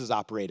how Jesus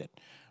operated,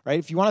 right?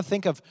 If you want to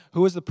think of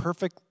who is the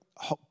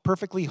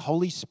perfectly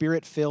Holy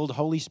Spirit-filled,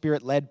 Holy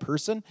Spirit-led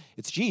person,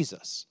 it's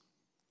Jesus.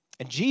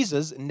 And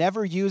Jesus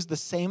never used the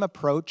same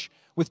approach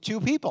with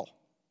two people.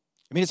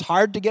 I mean, it's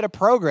hard to get a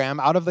program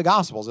out of the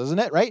Gospels, isn't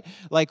it, right?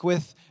 Like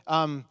with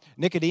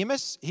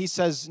Nicodemus, he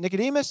says,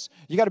 Nicodemus,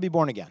 you got to be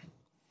born again.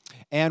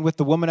 And with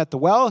the woman at the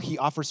well, he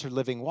offers her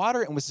living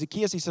water. And with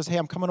Zacchaeus, he says, hey,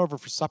 I'm coming over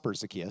for supper,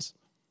 Zacchaeus.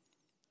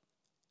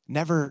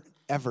 Never,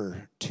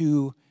 ever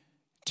two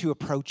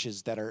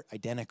approaches that are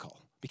identical.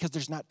 Because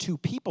there's not two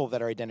people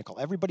that are identical.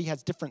 Everybody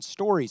has different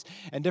stories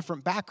and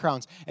different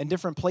backgrounds and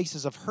different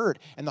places of hurt.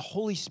 And the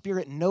Holy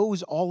Spirit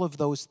knows all of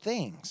those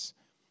things.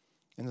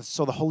 And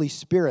so the Holy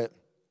Spirit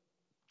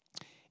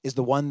is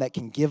the one that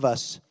can give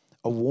us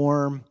a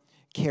warm,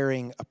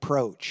 caring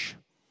approach.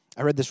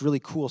 I read this really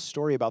cool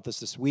story about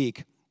this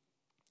week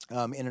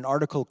in an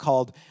article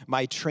called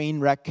My Train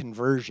Wreck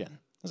Conversion.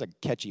 That's a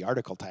catchy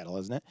article title,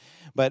 isn't it?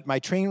 But My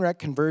Train Wreck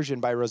Conversion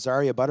by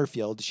Rosaria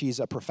Butterfield. She's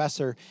a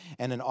professor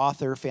and an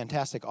author,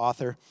 fantastic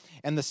author.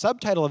 And the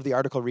subtitle of the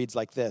article reads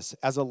like this: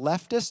 As a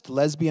leftist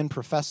lesbian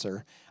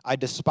professor, I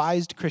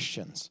despised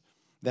Christians.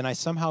 Then I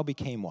somehow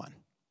became one.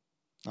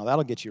 Now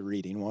that'll get you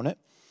reading, won't it?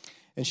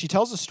 And she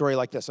tells a story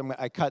like this.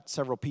 I cut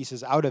several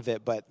pieces out of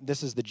it, but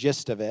this is the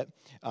gist of it.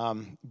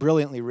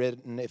 Brilliantly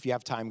written. If you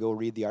have time, go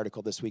read the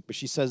article this week. But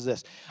she says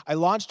this: I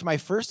launched my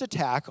first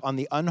attack on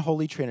the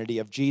unholy trinity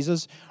of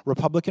Jesus,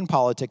 Republican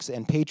politics,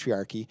 and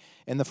patriarchy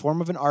in the form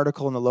of an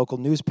article in the local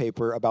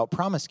newspaper about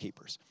Promise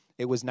Keepers.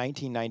 It was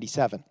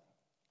 1997.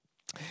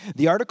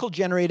 The article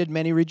generated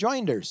many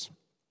rejoinders.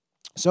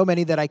 So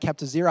many that I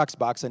kept a Xerox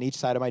box on each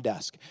side of my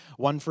desk.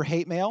 One for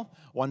hate mail,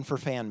 one for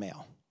fan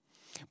mail.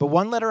 But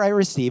one letter I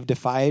received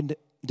defied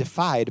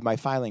my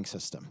filing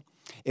system.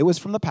 It was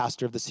from the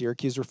pastor of the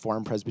Syracuse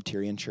Reformed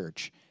Presbyterian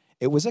Church.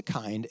 It was a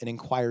kind and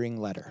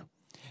inquiring letter.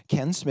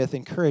 Ken Smith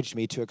encouraged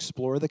me to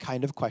explore the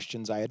kind of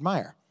questions I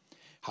admire.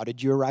 How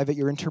did you arrive at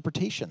your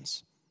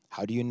interpretations?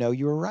 How do you know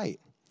you were right?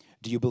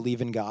 Do you believe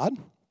in God?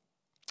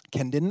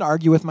 Ken didn't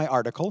argue with my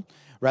article.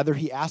 Rather,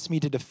 he asked me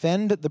to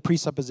defend the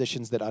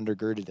presuppositions that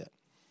undergirded it.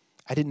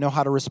 I didn't know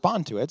how to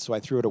respond to it, so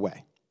I threw it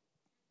away.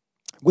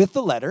 With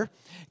the letter,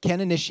 Ken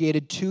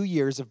initiated 2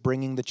 years of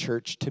bringing the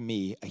church to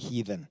me, a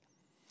heathen.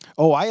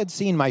 Oh, I had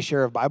seen my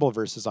share of Bible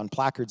verses on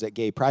placards at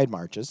gay pride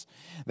marches.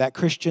 That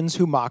Christians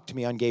who mocked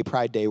me on Gay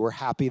Pride Day were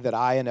happy that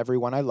I and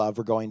everyone I love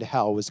were going to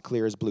hell was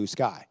clear as blue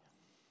sky.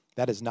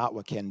 That is not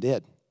what Ken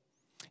did.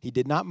 He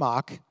did not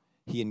mock,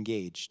 he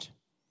engaged.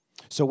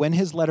 So when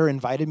his letter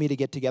invited me to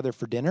get together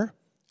for dinner,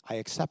 I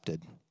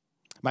accepted.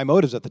 My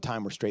motives at the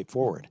time were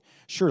straightforward.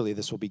 Surely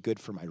this will be good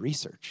for my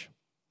research.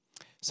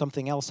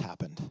 Something else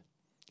happened.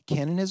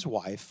 Ken and his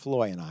wife,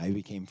 Floy, and I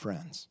became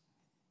friends.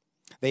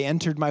 They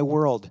entered my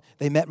world.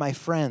 They met my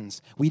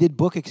friends. We did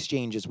book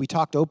exchanges. We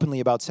talked openly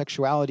about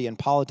sexuality and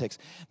politics.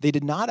 They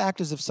did not act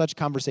as if such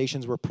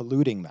conversations were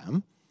polluting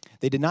them.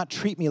 They did not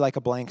treat me like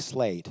a blank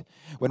slate.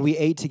 When we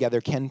ate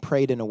together, Ken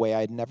prayed in a way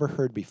I had never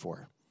heard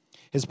before.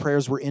 His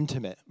prayers were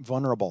intimate,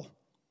 vulnerable.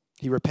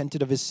 He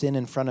repented of his sin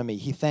in front of me.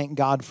 He thanked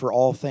God for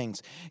all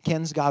things.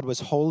 Ken's God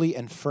was holy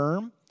and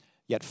firm,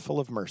 yet full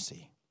of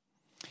mercy.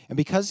 And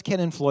because Ken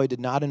and Floyd did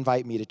not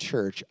invite me to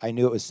church, I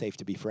knew it was safe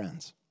to be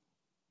friends.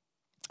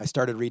 I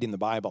started reading the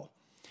Bible.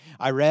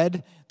 I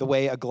read The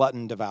Way a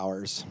Glutton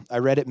Devours. I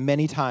read it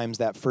many times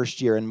that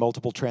first year in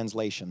multiple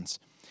translations.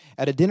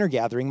 At a dinner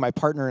gathering my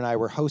partner and I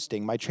were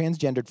hosting, my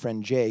transgendered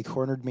friend Jay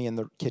cornered me in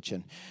the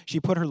kitchen. She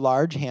put her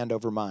large hand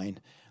over mine.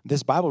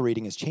 This Bible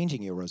reading is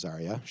changing you,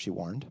 Rosaria, she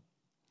warned.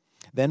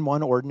 Then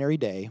one ordinary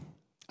day,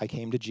 I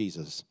came to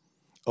Jesus,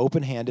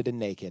 open-handed and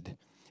naked.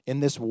 In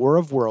this war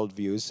of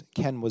worldviews,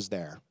 Ken was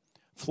there.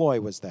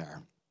 Floyd was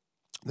there.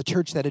 The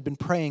church that had been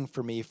praying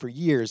for me for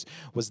years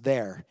was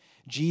there.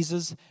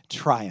 Jesus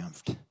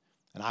triumphed,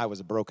 and I was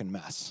a broken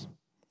mess.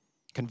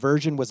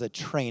 Conversion was a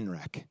train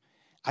wreck.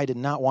 I did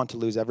not want to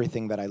lose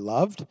everything that I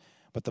loved,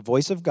 but the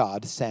voice of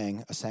God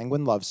sang a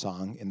sanguine love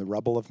song in the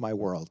rubble of my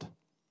world.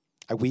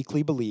 I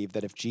weakly believed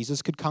that if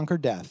Jesus could conquer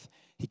death,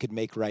 he could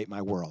make right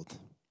my world.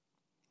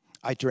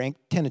 I drank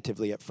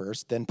tentatively at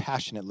first, then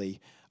passionately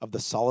of the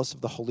solace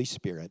of the Holy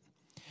Spirit.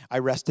 I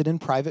rested in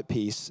private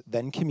peace,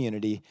 then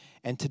community,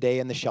 and today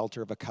in the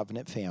shelter of a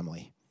covenant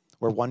family,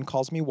 where one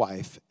calls me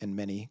wife and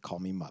many call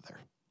me mother.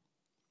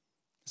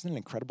 Isn't it an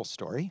incredible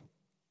story?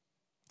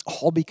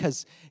 All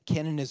because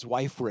Ken and his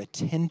wife were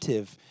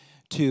attentive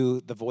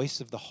to the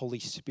voice of the Holy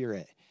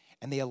Spirit,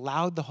 and they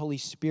allowed the Holy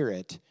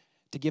Spirit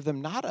to give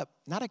them not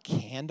a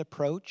canned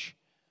approach,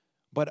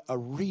 but a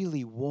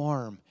really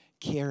warm,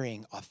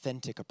 caring,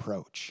 authentic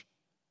approach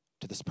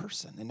to this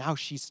person. And now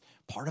she's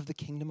part of the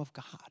kingdom of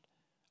God,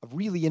 a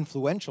really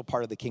influential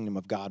part of the kingdom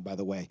of God, by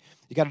the way.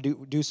 You got to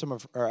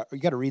you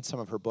got to read some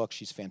of her books.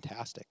 She's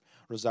fantastic,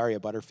 Rosaria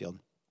Butterfield.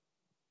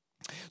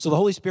 So the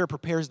Holy Spirit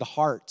prepares the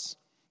hearts.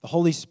 The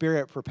Holy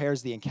Spirit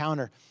prepares the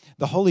encounter.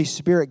 The Holy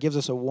Spirit gives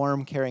us a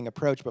warm, caring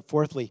approach. But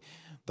fourthly,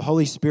 the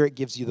Holy Spirit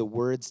gives you the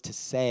words to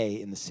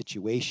say in the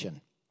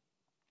situation.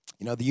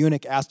 You know, the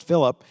eunuch asked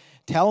Philip,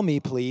 "Tell me,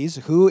 please,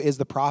 who is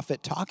the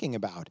prophet talking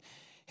about,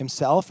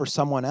 himself or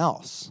someone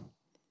else?"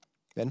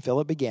 Then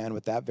Philip began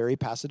with that very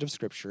passage of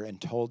Scripture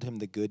and told him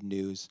the good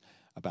news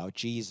about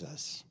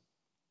Jesus.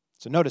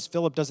 So notice,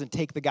 Philip doesn't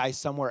take the guy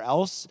somewhere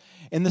else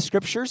in the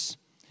Scriptures.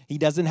 He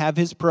doesn't have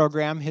his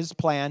program, his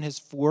plan, his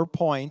 4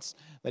 points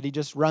that he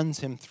just runs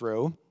him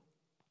through.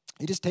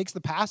 He just takes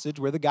the passage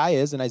where the guy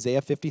is in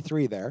Isaiah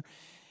 53 there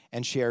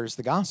and shares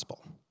the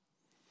gospel.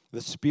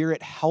 The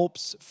Spirit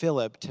helps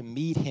Philip to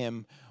meet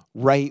him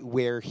right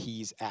where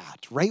he's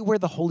at, right where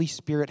the Holy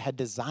Spirit had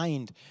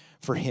designed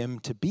for him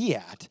to be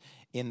at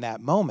in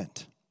that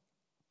moment.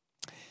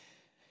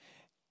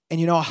 And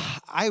you know,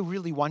 I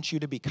really want you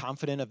to be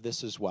confident of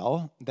this as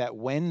well, that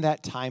when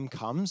that time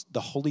comes,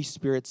 the Holy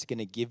Spirit's going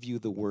to give you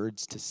the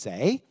words to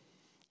say,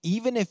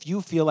 even if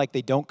you feel like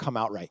they don't come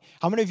out right.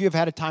 How many of you have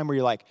had a time where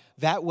you're like,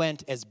 that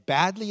went as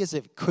badly as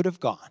it could have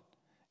gone?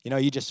 You know,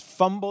 you just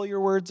fumble your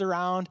words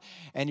around,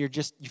 and you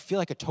feel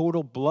like a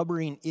total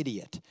blubbering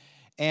idiot.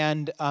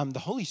 And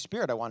the Holy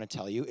Spirit, I want to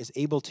tell you, is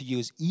able to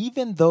use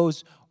even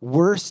those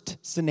worst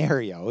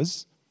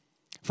scenarios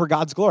for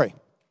God's glory.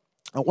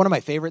 One of my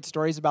favorite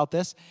stories about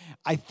this,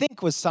 I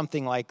think, was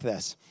something like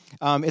this.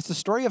 It's the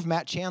story of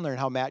Matt Chandler and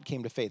how Matt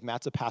came to faith.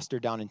 Matt's a pastor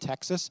down in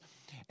Texas,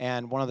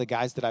 and one of the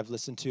guys that I've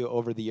listened to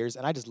over the years,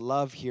 and I just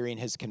love hearing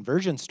his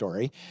conversion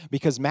story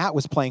because Matt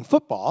was playing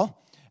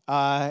football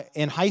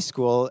in high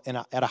school,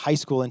 at a high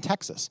school in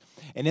Texas.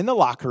 And in the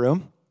locker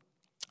room,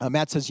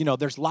 Matt says, you know,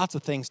 there's lots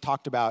of things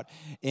talked about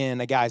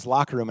in a guy's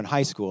locker room in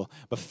high school,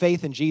 but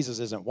faith in Jesus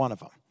isn't one of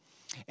them.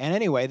 And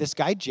anyway, this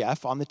guy,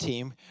 Jeff, on the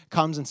team,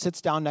 comes and sits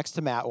down next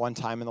to Matt one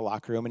time in the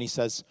locker room, and he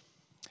says,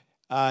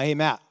 hey,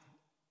 Matt,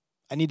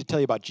 I need to tell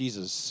you about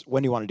Jesus.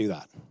 When do you want to do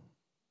that?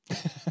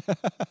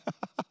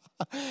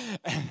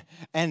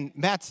 and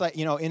Matt's like,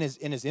 you know, in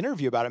his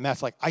interview about it,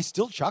 Matt's like, I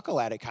still chuckle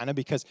at it kind of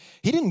because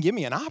he didn't give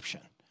me an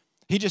option.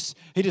 He just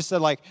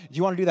said, like, do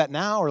you want to do that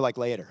now or like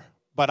later?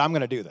 But I'm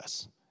going to do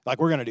this. Like,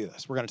 we're going to do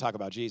this. We're going to talk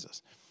about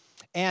Jesus.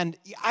 And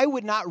I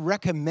would not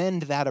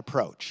recommend that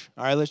approach.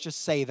 All right, let's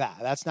just say that.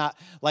 That's not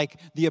like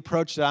the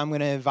approach that I'm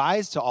going to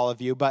advise to all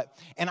of you.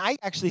 And I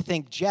actually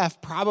think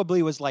Jeff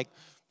probably was like,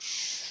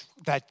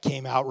 that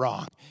came out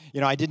wrong.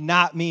 You know, I did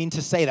not mean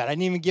to say that. I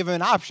didn't even give him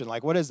an option.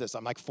 Like, what is this?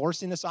 I'm like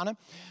forcing this on him.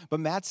 But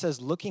Matt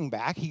says, looking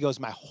back, he goes,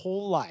 my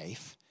whole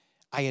life,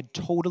 I had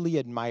totally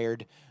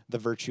admired the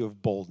virtue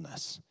of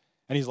boldness.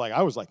 And he's like,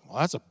 I was like, well,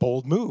 that's a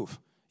bold move.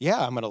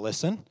 Yeah, I'm going to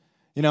listen.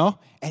 You know,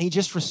 and he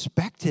just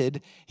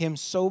respected him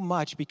so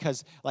much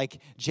because, like,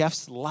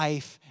 Jeff's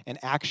life and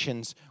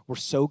actions were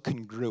so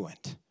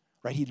congruent,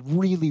 right? He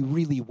really,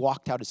 really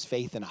walked out his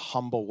faith in a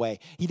humble way.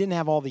 He didn't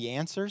have all the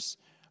answers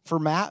for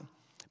Matt,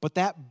 but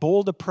that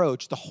bold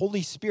approach, the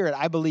Holy Spirit,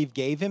 I believe,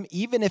 gave him,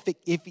 even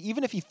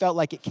if he felt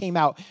like it came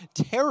out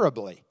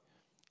terribly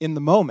in the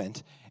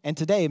moment. And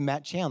today,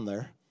 Matt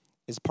Chandler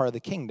is part of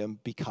the kingdom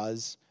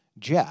because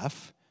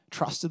Jeff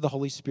trusted the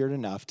Holy Spirit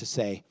enough to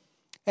say,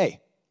 hey,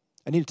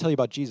 I need to tell you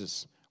about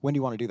Jesus. When do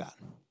you want to do that?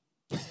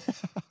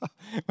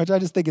 Which I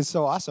just think is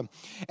so awesome.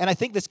 And I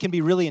think this can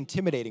be really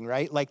intimidating,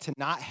 right? Like to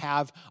not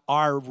have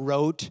our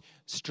rote,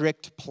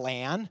 strict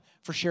plan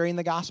for sharing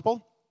the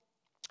gospel.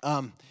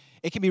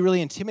 It can be really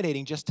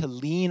intimidating just to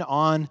lean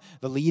on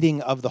the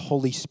leading of the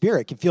Holy Spirit.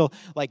 It can feel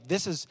like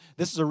this is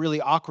a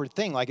really awkward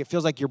thing. Like it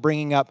feels like you're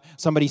bringing up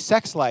somebody's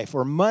sex life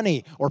or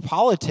money or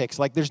politics.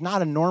 Like there's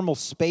not a normal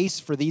space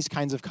for these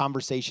kinds of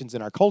conversations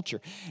in our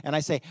culture. And I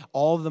say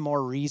all the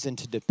more reason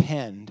to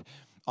depend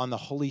on the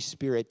Holy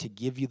Spirit to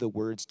give you the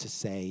words to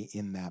say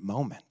in that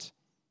moment.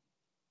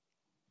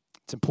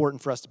 It's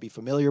important for us to be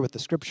familiar with the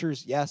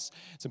scriptures, yes.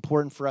 It's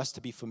important for us to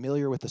be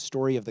familiar with the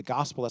story of the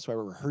gospel. That's why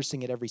we're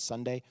rehearsing it every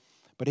Sunday.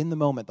 But in the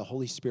moment, the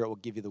Holy Spirit will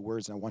give you the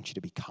words, and I want you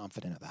to be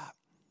confident of that.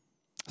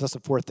 So that's the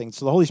fourth thing.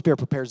 So the Holy Spirit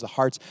prepares the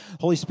hearts. The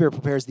Holy Spirit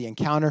prepares the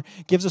encounter,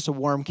 gives us a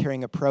warm,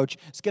 caring approach.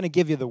 It's going to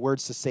give you the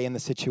words to say in the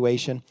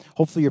situation.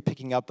 Hopefully you're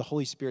picking up. The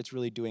Holy Spirit's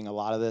really doing a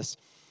lot of this.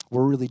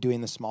 We're really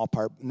doing the small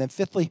part. And then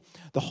fifthly,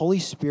 the Holy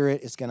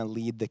Spirit is going to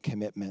lead the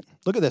commitment.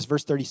 Look at this,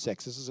 verse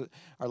 36. This is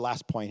our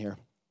last point here.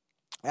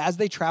 As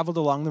they traveled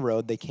along the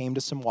road, they came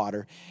to some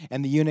water,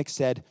 and the eunuch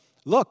said,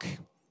 "Look,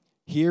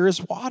 here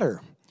is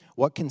water.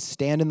 What can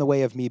stand in the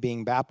way of me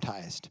being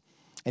baptized?"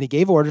 And he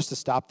gave orders to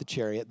stop the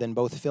chariot. Then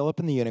both Philip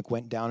and the eunuch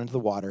went down into the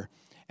water,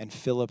 and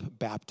Philip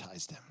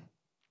baptized him.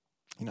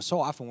 You know, so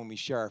often when we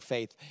share our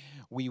faith,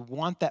 we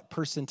want that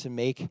person to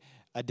make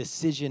a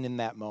decision in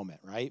that moment,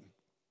 right?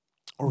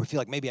 Or we feel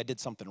like maybe I did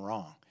something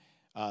wrong.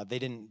 They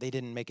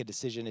didn't make a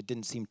decision. It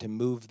didn't seem to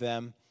move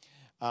them.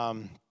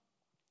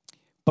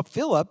 But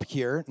Philip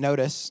here,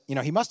 notice, you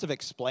know, he must have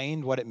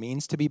explained what it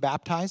means to be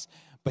baptized,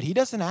 but he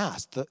doesn't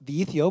ask. The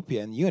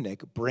Ethiopian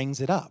eunuch brings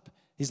it up.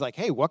 He's like,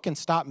 hey, what can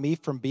stop me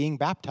from being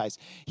baptized?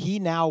 He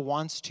now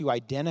wants to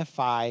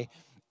identify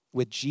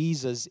with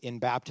Jesus in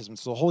baptism.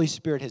 So the Holy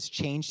Spirit has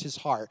changed his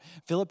heart.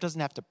 Philip doesn't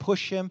have to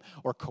push him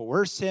or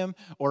coerce him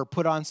or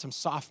put on some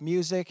soft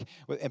music,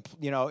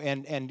 you know,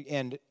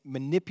 and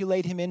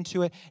manipulate him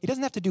into it. He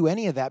doesn't have to do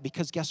any of that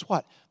because guess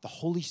what? The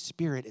Holy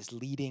Spirit is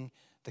leading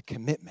the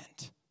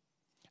commitment.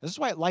 This is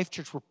why at Life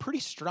Church we're pretty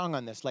strong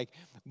on this. Like,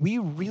 we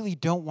really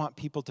don't want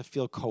people to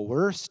feel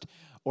coerced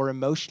or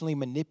emotionally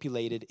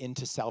manipulated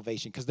into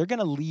salvation because they're going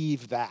to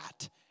leave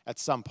that at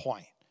some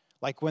point.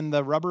 Like when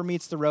the rubber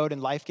meets the road and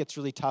life gets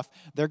really tough,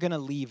 they're going to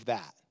leave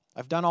that.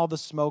 I've done all the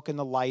smoke and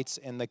the lights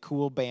and the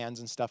cool bands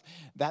and stuff.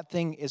 That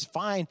thing is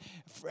fine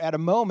at a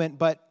moment,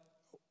 but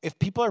if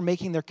people are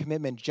making their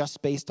commitment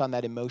just based on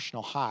that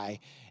emotional high,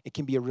 it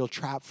can be a real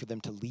trap for them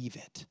to leave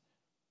it.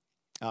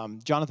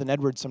 Jonathan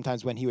Edwards,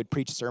 sometimes when he would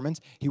preach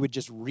sermons, he would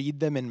just read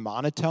them in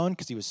monotone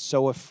because he was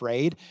so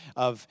afraid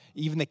of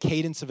even the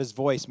cadence of his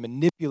voice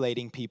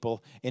manipulating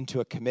people into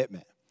a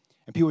commitment.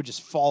 And people would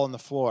just fall on the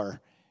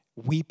floor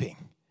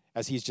weeping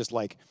as he's just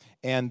like,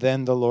 and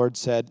then the Lord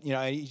said, you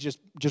know, he's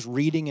just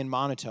reading in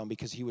monotone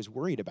because he was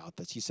worried about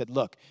this. He said,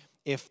 look,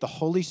 if the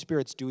Holy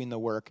Spirit's doing the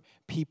work,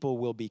 people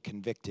will be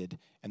convicted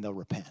and they'll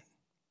repent.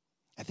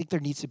 I think there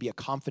needs to be a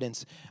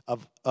confidence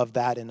of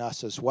that in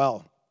us as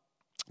well.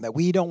 That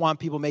we don't want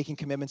people making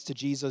commitments to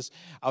Jesus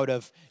out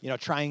of, you know,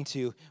 trying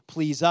to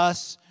please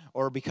us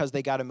or because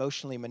they got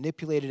emotionally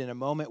manipulated in a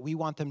moment. We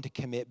want them to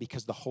commit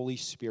because the Holy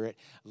Spirit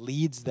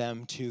leads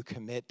them to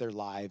commit their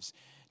lives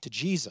to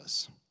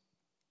Jesus.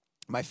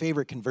 My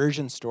favorite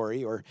conversion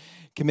story or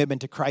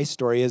commitment to Christ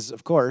story is,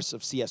 of course,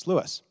 of C.S.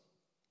 Lewis,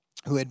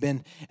 who had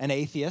been an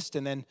atheist,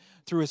 and then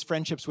through his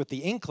friendships with the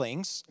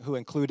Inklings, who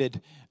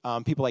included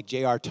people like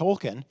J.R.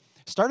 Tolkien,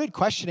 started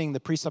questioning the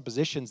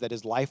presuppositions that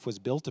his life was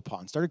built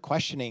upon, started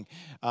questioning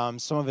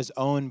some of his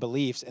own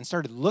beliefs, and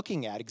started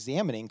looking at,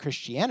 examining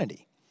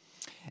Christianity.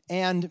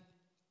 And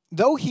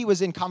though he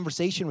was in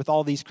conversation with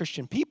all these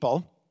Christian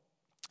people,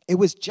 it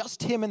was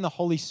just him and the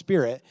Holy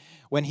Spirit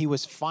when he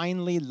was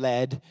finally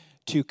led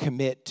to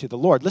commit to the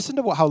Lord. Listen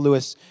to how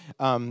Lewis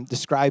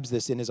describes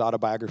this in his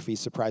autobiography,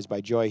 Surprised by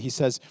Joy. He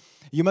says,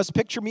 "You must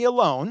picture me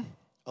alone,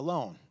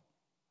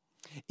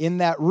 in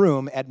that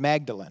room at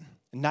Magdalen,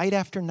 night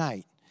after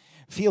night,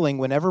 feeling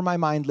whenever my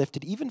mind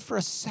lifted, even for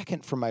a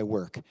second from my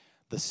work,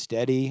 the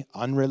steady,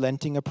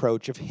 unrelenting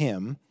approach of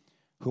him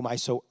whom I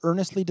so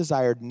earnestly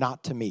desired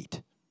not to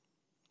meet.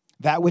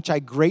 That which I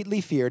greatly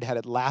feared had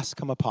at last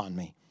come upon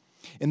me.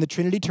 In the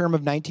Trinity term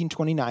of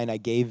 1929, I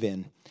gave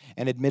in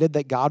and admitted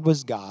that God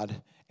was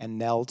God and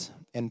knelt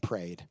and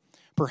prayed.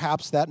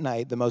 Perhaps that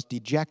night, the most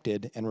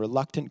dejected and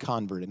reluctant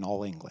convert in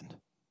all England."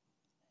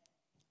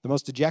 The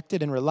most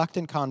dejected and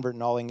reluctant convert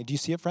in all England. Do you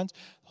see it, friends?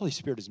 The Holy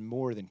Spirit is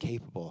more than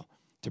capable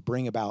to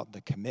bring about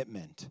the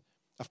commitment.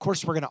 Of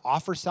course, we're going to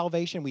offer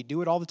salvation. We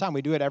do it all the time.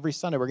 We do it every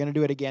Sunday. We're going to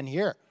do it again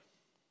here.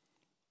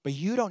 But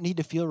you don't need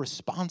to feel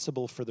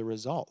responsible for the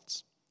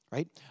results,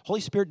 right?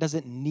 Holy Spirit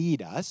doesn't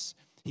need us.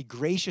 He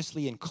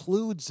graciously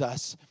includes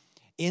us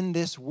in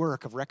this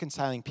work of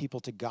reconciling people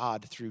to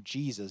God through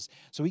Jesus.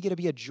 So we get to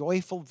be a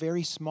joyful,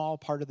 very small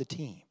part of the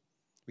team.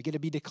 We get to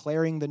be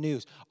declaring the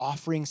news,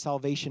 offering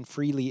salvation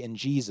freely in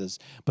Jesus.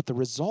 But the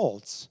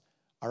results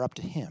are up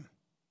to him,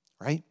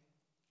 right?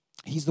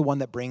 He's the one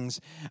that brings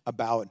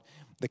about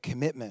the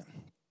commitment.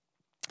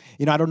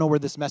 You know, I don't know where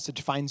this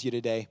message finds you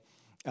today.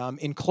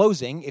 In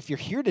closing, if you're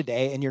here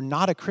today and you're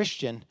not a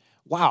Christian,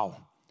 wow,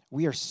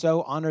 we are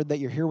so honored that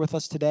you're here with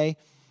us today.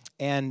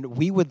 And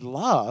we would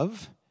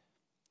love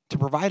to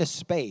provide a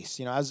space.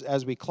 You know,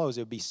 as we close,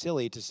 it would be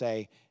silly to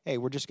say, hey,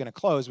 we're just going to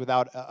close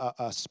without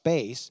a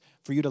space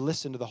for you to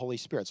listen to the Holy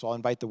Spirit. So I'll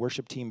invite the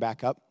worship team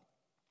back up.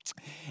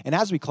 And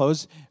as we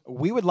close,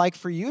 we would like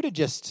for you to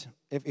just,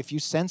 if you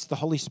sense the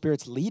Holy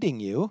Spirit's leading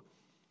you,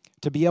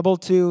 to be able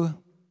to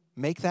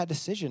make that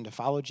decision to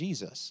follow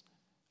Jesus.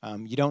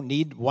 You don't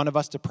need one of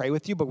us to pray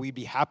with you, but we'd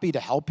be happy to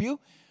help you.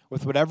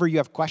 with whatever you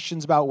have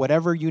questions about,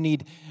 whatever you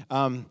need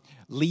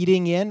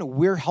leading in.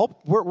 We're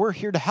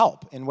here to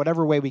help in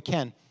whatever way we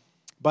can.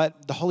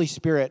 But the Holy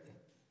Spirit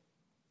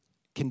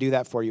can do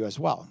that for you as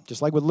well,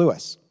 just like with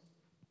Lewis.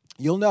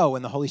 You'll know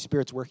when the Holy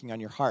Spirit's working on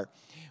your heart.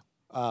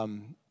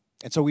 And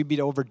so we'd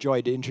be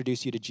overjoyed to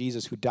introduce you to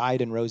Jesus, who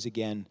died and rose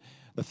again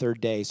the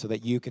third day so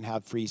that you can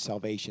have free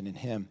salvation in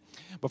him.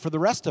 But for the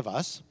rest of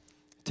us,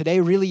 today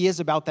really is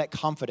about that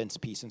confidence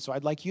piece. And so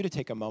I'd like you to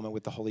take a moment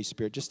with the Holy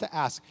Spirit just to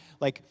ask,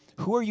 like,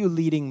 who are you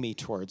leading me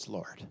towards,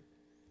 Lord?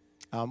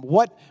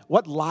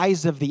 What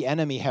lies of the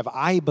enemy have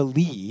I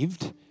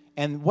believed,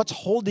 and what's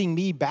holding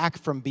me back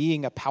from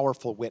being a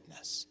powerful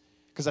witness?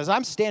 Because as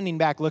I'm standing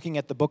back looking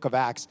at the book of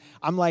Acts,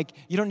 I'm like,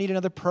 you don't need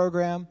another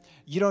program.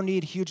 You don't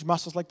need huge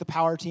muscles like the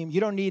power team.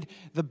 You don't need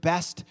the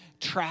best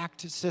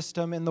tracked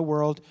system in the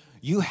world.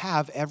 You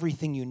have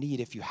everything you need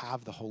if you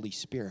have the Holy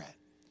Spirit.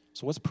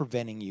 So what's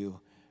preventing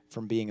you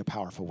from being a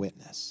powerful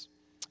witness?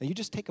 And you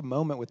just take a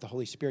moment with the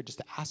Holy Spirit just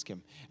to ask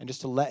him and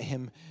just to let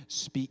him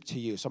speak to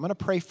you. So I'm going to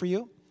pray for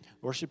you.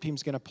 The worship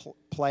team's going to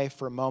play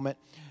for a moment.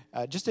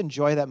 Just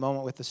enjoy that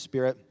moment with the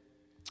Spirit.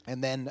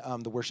 And then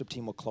the worship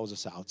team will close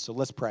us out. So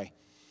let's pray.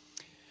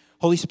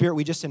 Holy Spirit,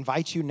 we just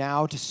invite you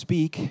now to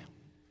speak,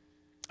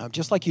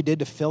 just like you did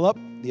to Philip,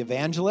 the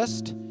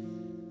evangelist.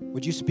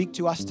 Would you speak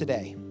to us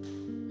today?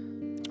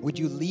 Would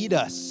you lead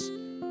us,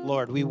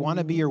 Lord? We want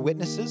to be your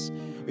witnesses.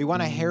 We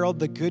want to herald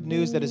the good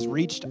news that has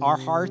reached our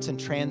hearts and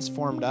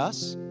transformed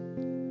us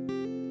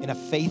in a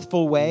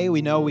faithful way.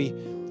 We know we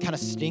kind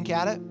of stink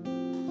at it.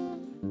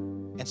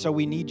 And so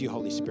we need you,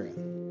 Holy Spirit.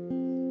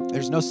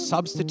 There's no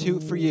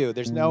substitute for you.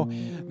 There's no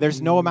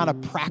amount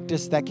of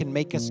practice that can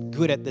make us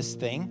good at this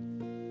thing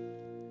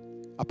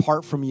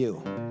apart from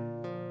you.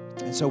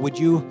 And so would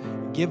you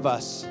give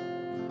us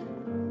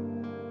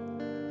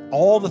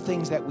all the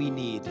things that we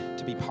need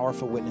to be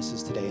powerful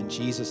witnesses today? In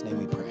Jesus' name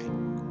we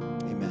pray.